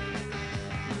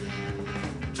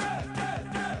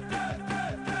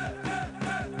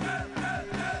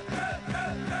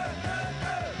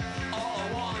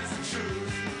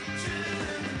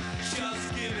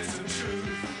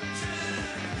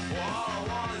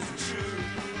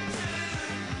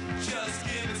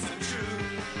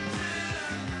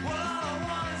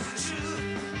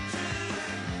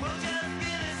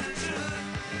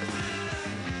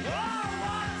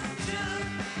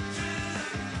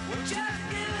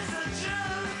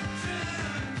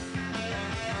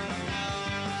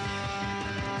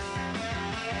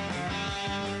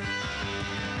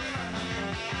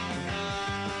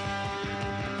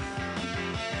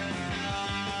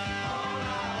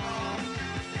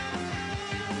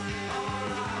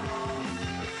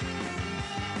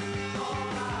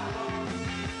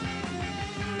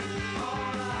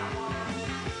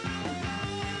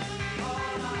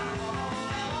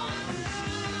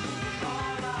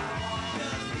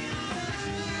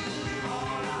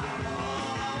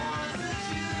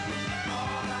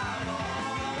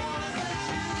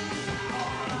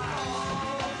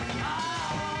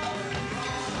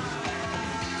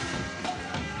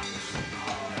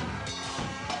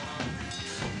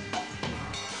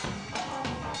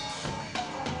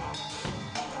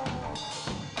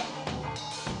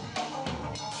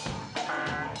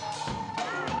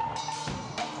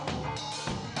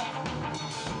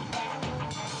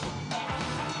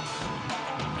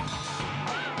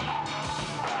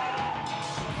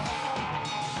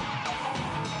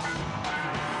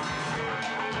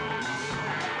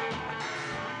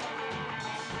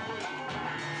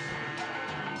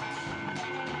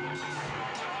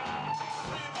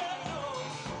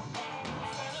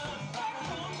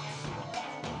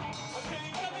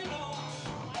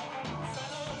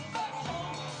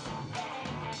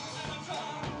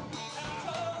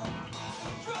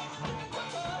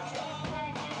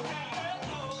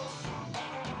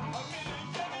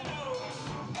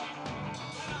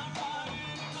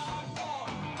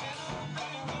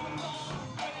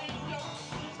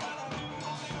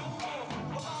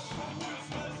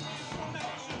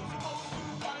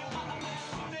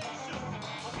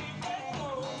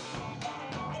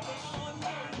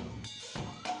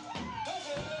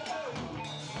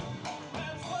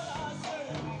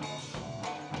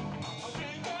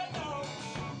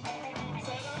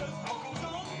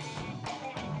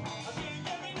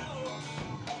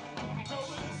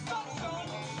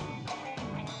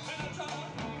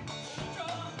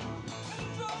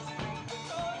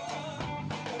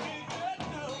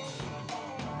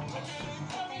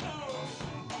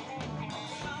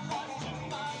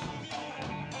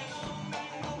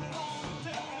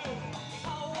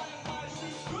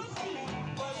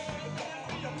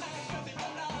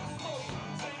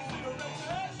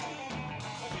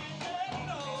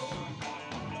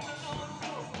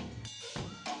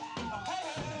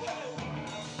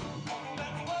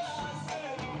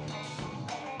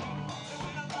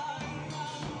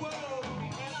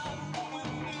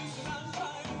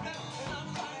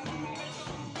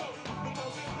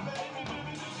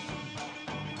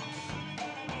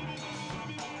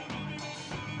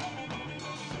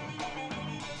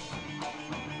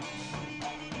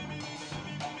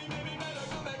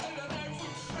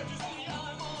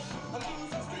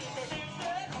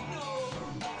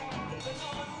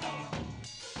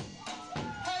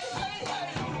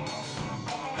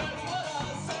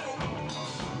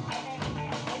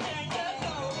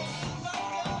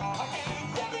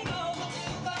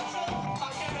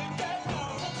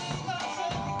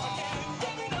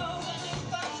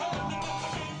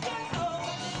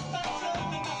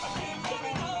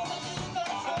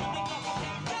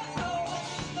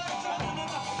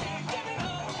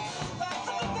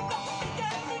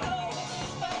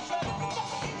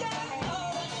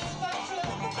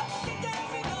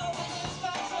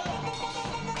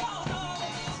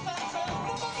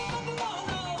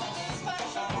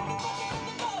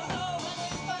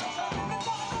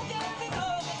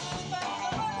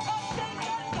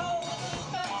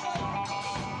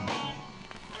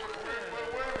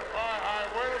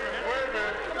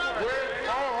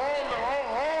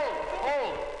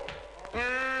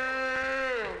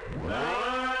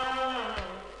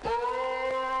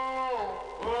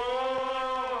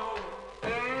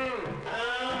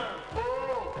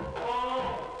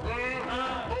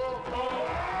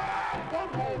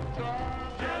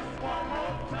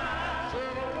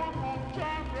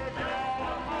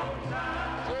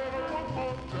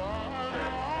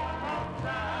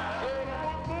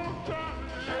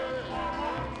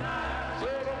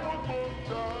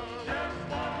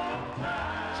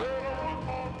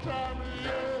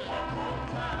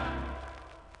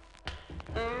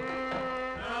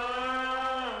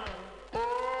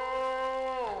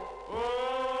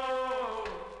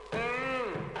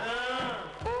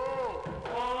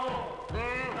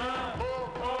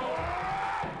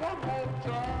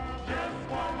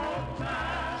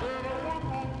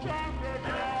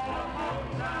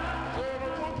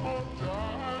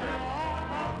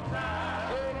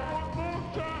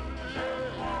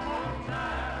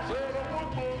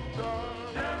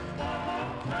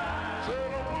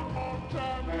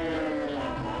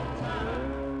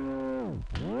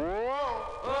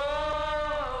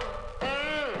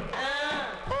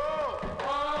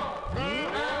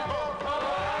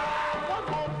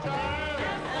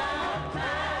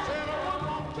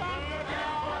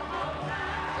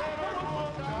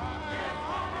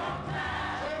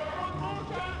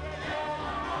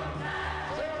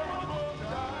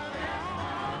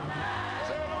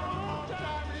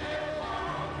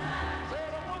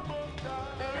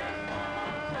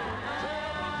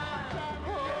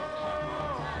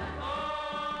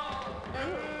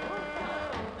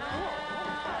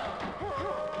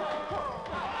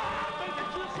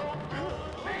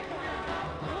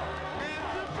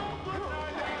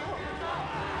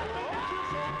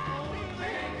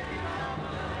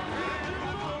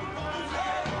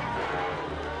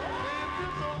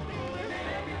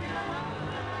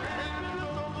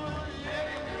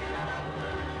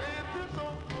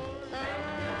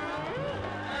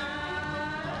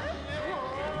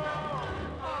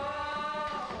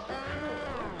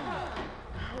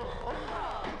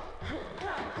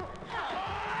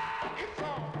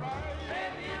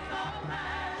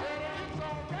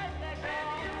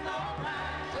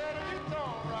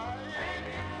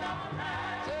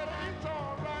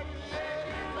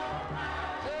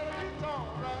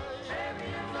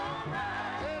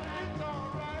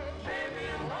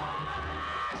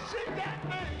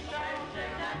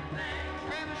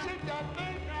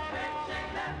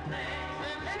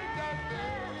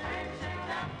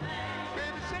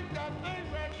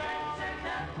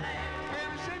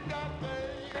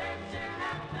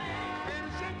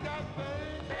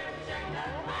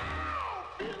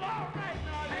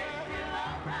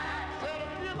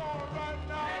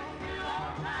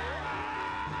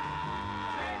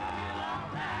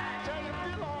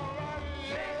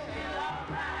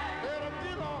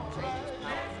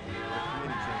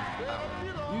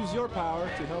 Use your power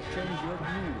to help change your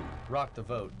community. Rock the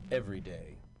vote every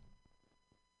day.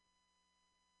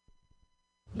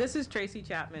 This is Tracy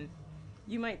Chapman.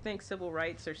 You might think civil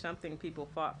rights are something people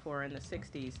fought for in the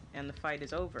 60s and the fight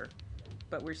is over,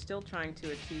 but we're still trying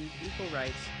to achieve equal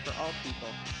rights for all people.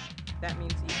 That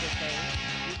means equal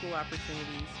pay, equal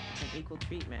opportunities, and equal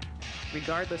treatment,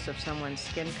 regardless of someone's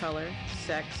skin color,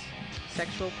 sex,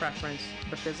 sexual preference,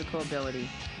 or physical ability.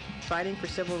 Fighting for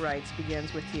civil rights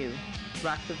begins with you.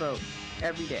 Rock the vote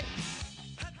every day.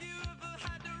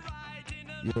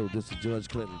 Yo, this is George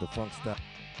Clinton, the Funk Style.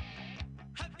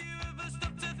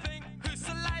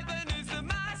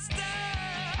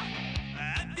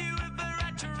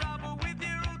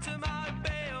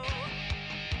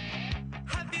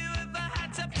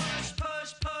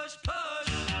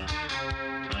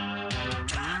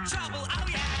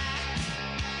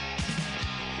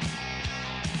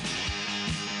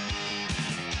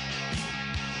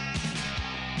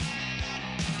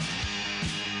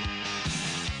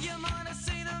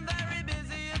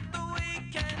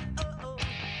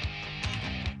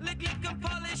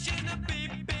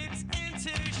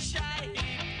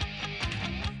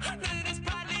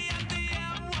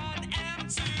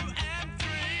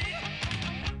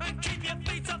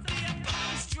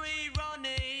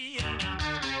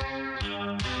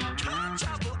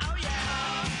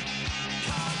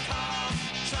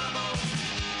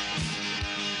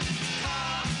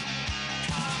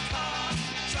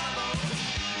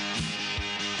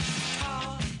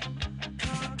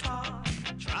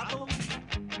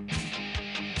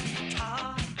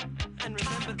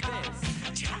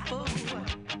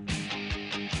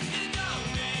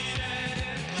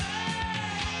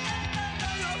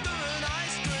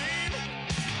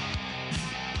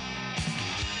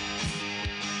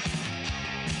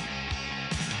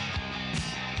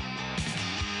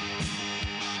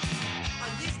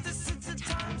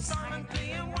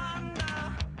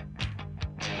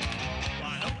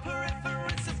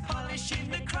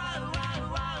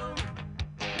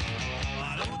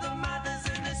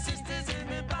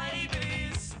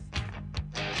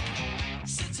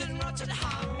 Rotted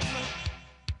home.